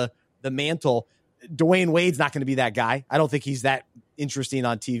take the mantle. Dwayne Wade's not going to be that guy. I don't think he's that interesting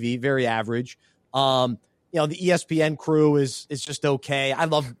on TV. Very average. The ESPN crew is just okay. I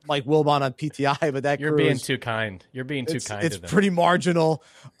love Mike Wilbon on PTI, but You're being too kind. You're being too kind It's to them. pretty marginal.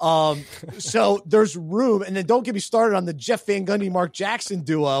 So there's room. And then don't get me started on the Jeff Van Gundy, Mark Jackson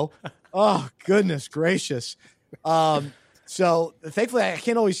duo. Oh, goodness gracious. So thankfully I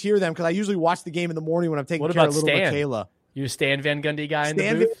can't always hear them because I usually watch the game in the morning when I'm taking What care of about little Stan? Michaela. You a Stan Van Gundy guy in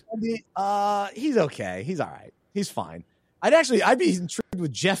Stan the booth? Van Gundy, he's okay. He's all right. He's fine. I'd be intrigued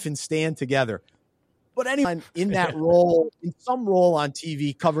with Jeff and Stan together. But anyone in that role, in some role on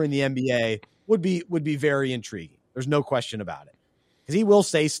TV covering the NBA would be very intriguing. There's no question about it. Because he will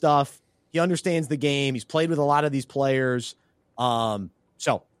say stuff. He understands the game. He's played with a lot of these players. As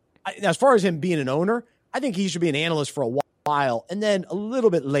far as him being an owner, I think he should be an analyst for a while. And then a little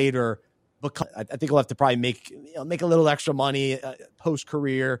bit later, I think he'll have to probably make a little extra money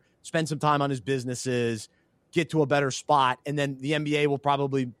post-career, spend some time on his businesses, get to a better spot. And then the NBA will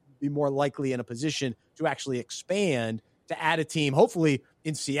probably be more likely in a position to actually expand, to add a team, hopefully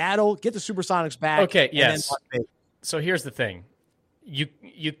in Seattle, get the Supersonics back. Okay, and yes. then So here's the thing. You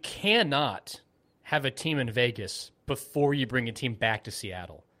cannot have a team in Vegas before you bring a team back to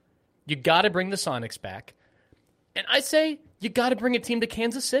Seattle. You got to bring the Sonics back. And I say you got to bring a team to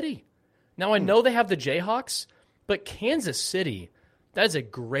Kansas City. Now, I know they have the Jayhawks, but Kansas City, that is a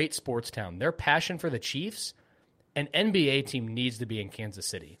great sports town. Their passion for the Chiefs, an NBA team needs to be in Kansas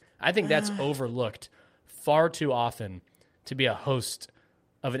City. I think that's overlooked far too often to be a host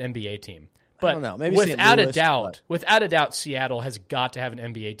of an NBA team. But don't know. Maybe without St. Louis, without a doubt, Seattle has got to have an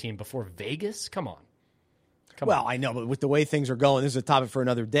NBA team before Vegas. Come on. Well, I know, but with the way things are going, this is a topic for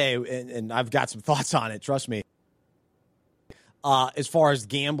another day, and I've got some thoughts on it. Trust me. As far as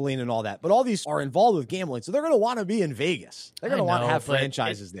gambling and all that, but all these are involved with gambling, so they're going to want to be in Vegas. They're going to want to have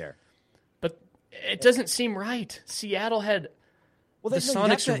franchises there. But it doesn't seem right. Seattle had the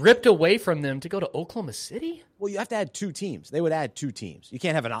Sonics to, ripped away from them to go to Oklahoma City. Well, you have to add 2 teams. They would add 2 teams. You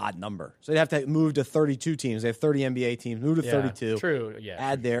can't have an odd number, so they'd have to move to 32 teams. They have 30 NBA teams. Move to 32. True. Yeah.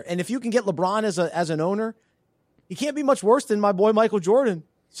 Add there, and if you can get LeBron as an owner, he can't be much worse than my boy Michael Jordan.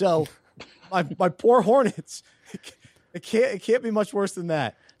 So, my poor Hornets. It can't be much worse than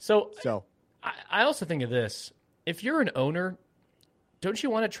that. So I also think of this. If you're an owner, don't you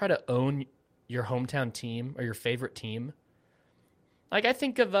want to try to own your hometown team or your favorite team? Like I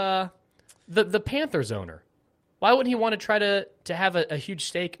think of the Panthers owner. Why wouldn't he want to try to have a huge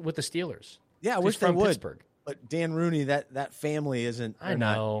stake with the Steelers? Yeah, I wish they would. Pittsburgh. But Dan Rooney, that family isn't. I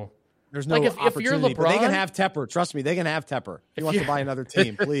know. There's no like if you're LeBron, but they can have Tepper. Trust me, they can have Tepper. If he wants to buy another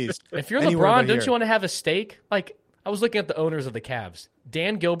team, please. If you're LeBron, don't you want to have a stake? Like I was looking at the owners of the Cavs,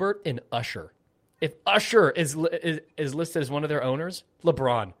 Dan Gilbert and Usher. If Usher is listed as one of their owners,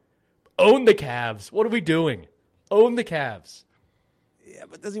 LeBron, own the Cavs. What are we doing? Own the Cavs. Yeah,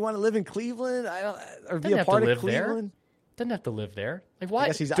 but does he want to live in Cleveland? Or be a part of Cleveland? Doesn't have to live there. Like why?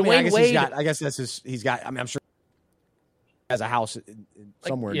 Dwayne Wade. I guess that's his. He's got. I mean, I'm sure he has a house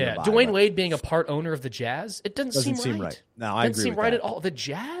somewhere. Yeah, nearby, Dwayne Wade being a part owner of the Jazz, it doesn't seem right. No, I agree. Doesn't seem right at all. The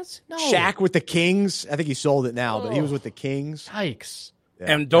Jazz? No. Shaq with the Kings. I think he sold it now, but he was with the Kings. Yikes.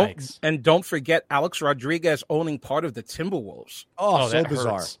 Yeah. And don't forget Alex Rodriguez owning part of the Timberwolves. Oh, so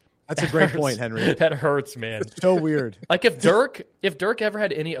bizarre. Hurts. That's a great point, Henry. That hurts, man. It's so weird. Like if Dirk ever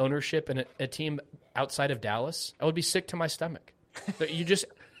had any ownership in a team outside of Dallas, I would be sick to my stomach.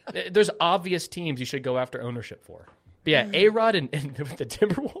 There's obvious teams you should go after ownership for. But yeah, A-Rod and with the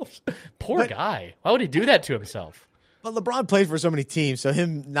Timberwolves, poor guy. Why would he do that to himself? But LeBron played for so many teams, so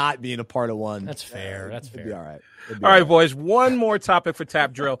him not being a part of one. That's fair. That's fair. Be all right. All right, boys. One more topic for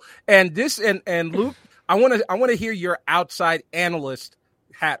Tap Drill, and Luke, I want to hear your outside analyst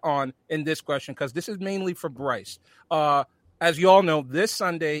hat on in this question because this is mainly for Bryce. As you all know, this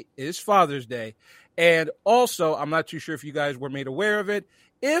Sunday is Father's Day, and also I'm not too sure if you guys were made aware of it.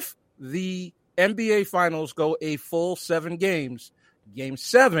 If the NBA Finals go a full 7 games, Game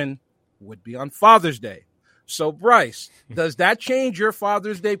 7 would be on Father's Day. So, Bryce, does that change your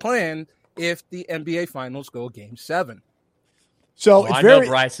Father's Day plan if the NBA Finals go Game 7? So I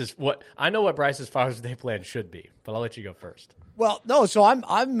know what Bryce's Father's Day plan should be, but I'll let you go first. Well, no. So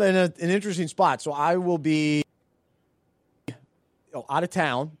I'm in an interesting spot. So I will be out of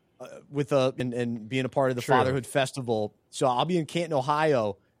town and being a part of the Fatherhood Festival. So I'll be in Canton,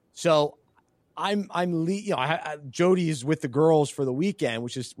 Ohio. So Jody is with the girls for the weekend,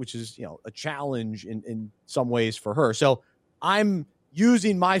 which is a challenge in some ways for her. So I'm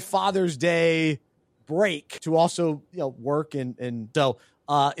using my Father's Day break to also work and so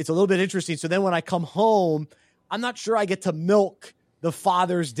it's a little bit interesting. So then when I come home, I'm not sure I get to milk the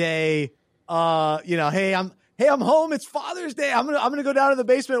Father's Day. Hey, I'm home. It's Father's Day. I'm gonna go down to the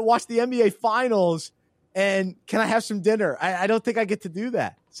basement and watch the NBA Finals. And can I have some dinner? I don't think I get to do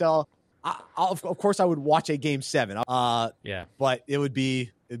that. So. Of course, I would watch a Game 7. Yeah, but it'd be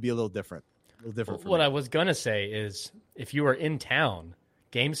a little different. For what me. I was gonna say is, if you are in town,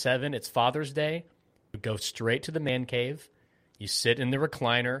 Game 7, it's Father's Day. You go straight to the man cave. You sit in the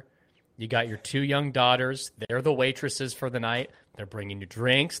recliner. You got your 2 young daughters. They're the waitresses for the night. They're bringing you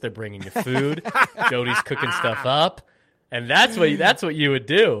drinks. They're bringing you food. Jody's cooking stuff up, and that's what you would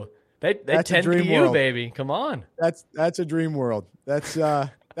do. They tend to you, world. Baby. Come on. That's a dream world.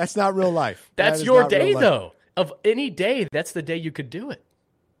 That's not real life. That's your day, though. Of any day, that's the day you could do it.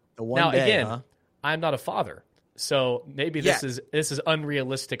 The one day, again, I'm not a father, so maybe this is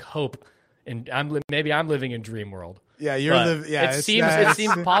unrealistic hope, and maybe I'm living in dream world. Yeah, it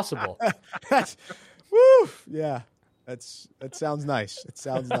seems possible. Woo! Yeah, that sounds nice. It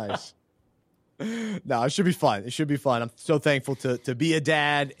sounds nice. No, it should be fun. It should be fun. I'm so thankful to be a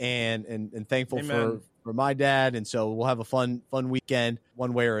dad and thankful for my dad. And so we'll have a fun weekend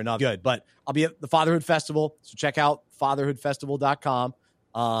one way or another. Good. But I'll be at the Fatherhood Festival. So check out fatherhoodfestival.com.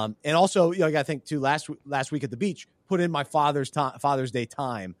 And also, I got to think too, last week at the beach, put in my Father's Day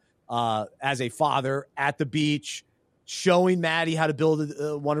time as a father at the beach, showing Maddie how to build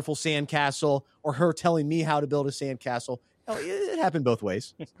a wonderful sandcastle, or her telling me how to build a sandcastle. It happened both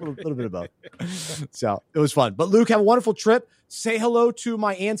ways. A little bit of both. So it was fun. But Luke, have a wonderful trip. Say hello to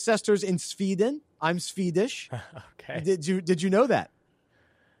my ancestors in Sweden. I'm Swedish. Okay. Did you know that?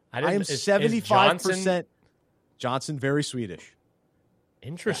 I am 75% Johnson, very Swedish.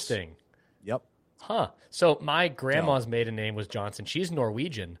 Interesting. Yes. Yep. Huh. So my grandma's maiden name was Johnson. She's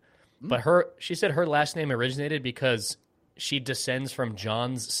Norwegian, but she said her last name originated because she descends from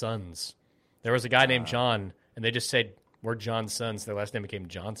John's sons. There was a guy named John, and they just said, we're John's sons. Their last name became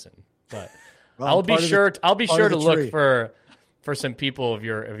Johnson. But I'll be sure to look for some people of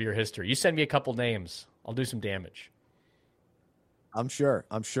your history. You send me a couple names. I'll do some damage. I'm sure.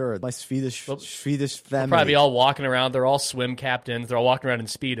 My Swedish family. They'll probably be all walking around. They're all swim captains. They're all walking around in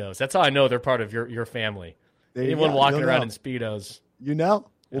Speedos. That's how I know they're part of your family. Anyone walking around in Speedos.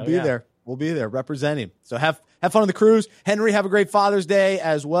 We'll be there. We'll be there representing. So have fun on the cruise. Henry, have a great Father's Day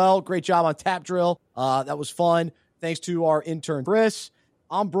as well. Great job on Tap Drill. That was fun. Thanks to our intern, Chris.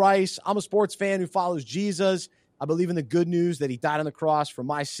 I'm Bryce. I'm a sports fan who follows Jesus. I believe in the good news that he died on the cross for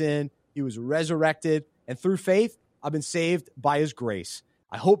my sin. He was resurrected. And through faith, I've been saved by his grace.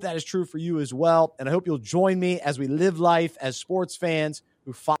 I hope that is true for you as well. And I hope you'll join me as we live life as sports fans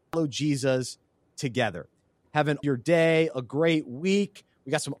who follow Jesus together. Having your day, a great week.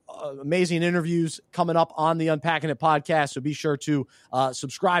 We got some amazing interviews coming up on the Unpacking It podcast. So be sure to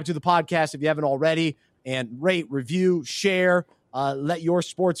subscribe to the podcast if you haven't already, and rate, review, share. Let your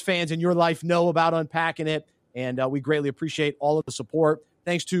sports fans in your life know about Unpacking It. And we greatly appreciate all of the support.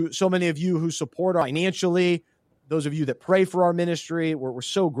 Thanks to so many of you who support us financially. Those of you that pray for our ministry, we're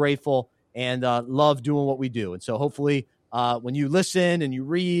so grateful and love doing what we do. And so hopefully when you listen and you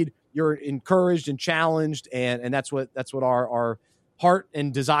read, you're encouraged and challenged. And that's what our heart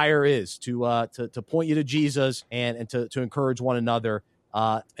and desire is, to point you to Jesus and to encourage one another.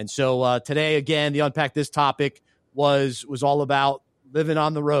 And so today, again, the Unpack This topic was all about living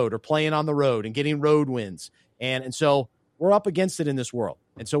on the road or playing on the road and getting road wins. And so we're up against it in this world.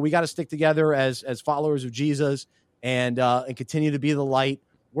 And so we got to stick together as followers of Jesus and continue to be the light.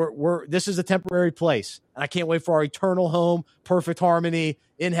 This is a temporary place, and I can't wait for our eternal home, perfect harmony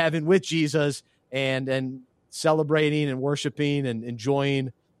in heaven with Jesus, and celebrating and worshiping and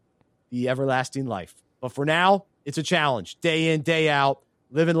enjoying the everlasting life. But for now, it's a challenge, day in, day out,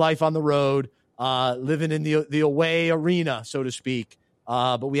 living life on the road, living in the away arena, so to speak.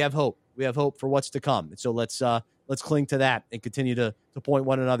 But we have hope. We have hope for what's to come. And so let's cling to that and continue to point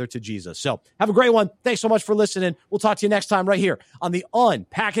one another to Jesus. So have a great one. Thanks so much for listening. We'll talk to you next time right here on the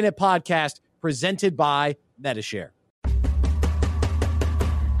Unpacking It podcast, presented by Metashare.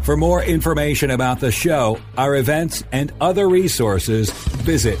 For more information about the show, our events, and other resources,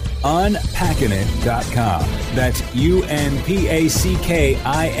 visit unpackinit.com. That's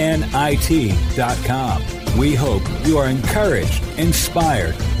UNPACKINIT.com. We hope you are encouraged,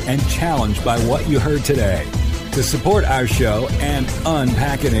 inspired, and challenged by what you heard today. To support our show and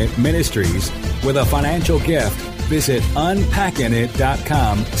Unpacking It Ministries with a financial gift, visit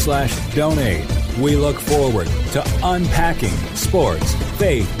unpackingit.com/donate. We look forward to unpacking sports,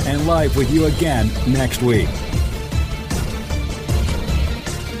 faith, and life with you again next week.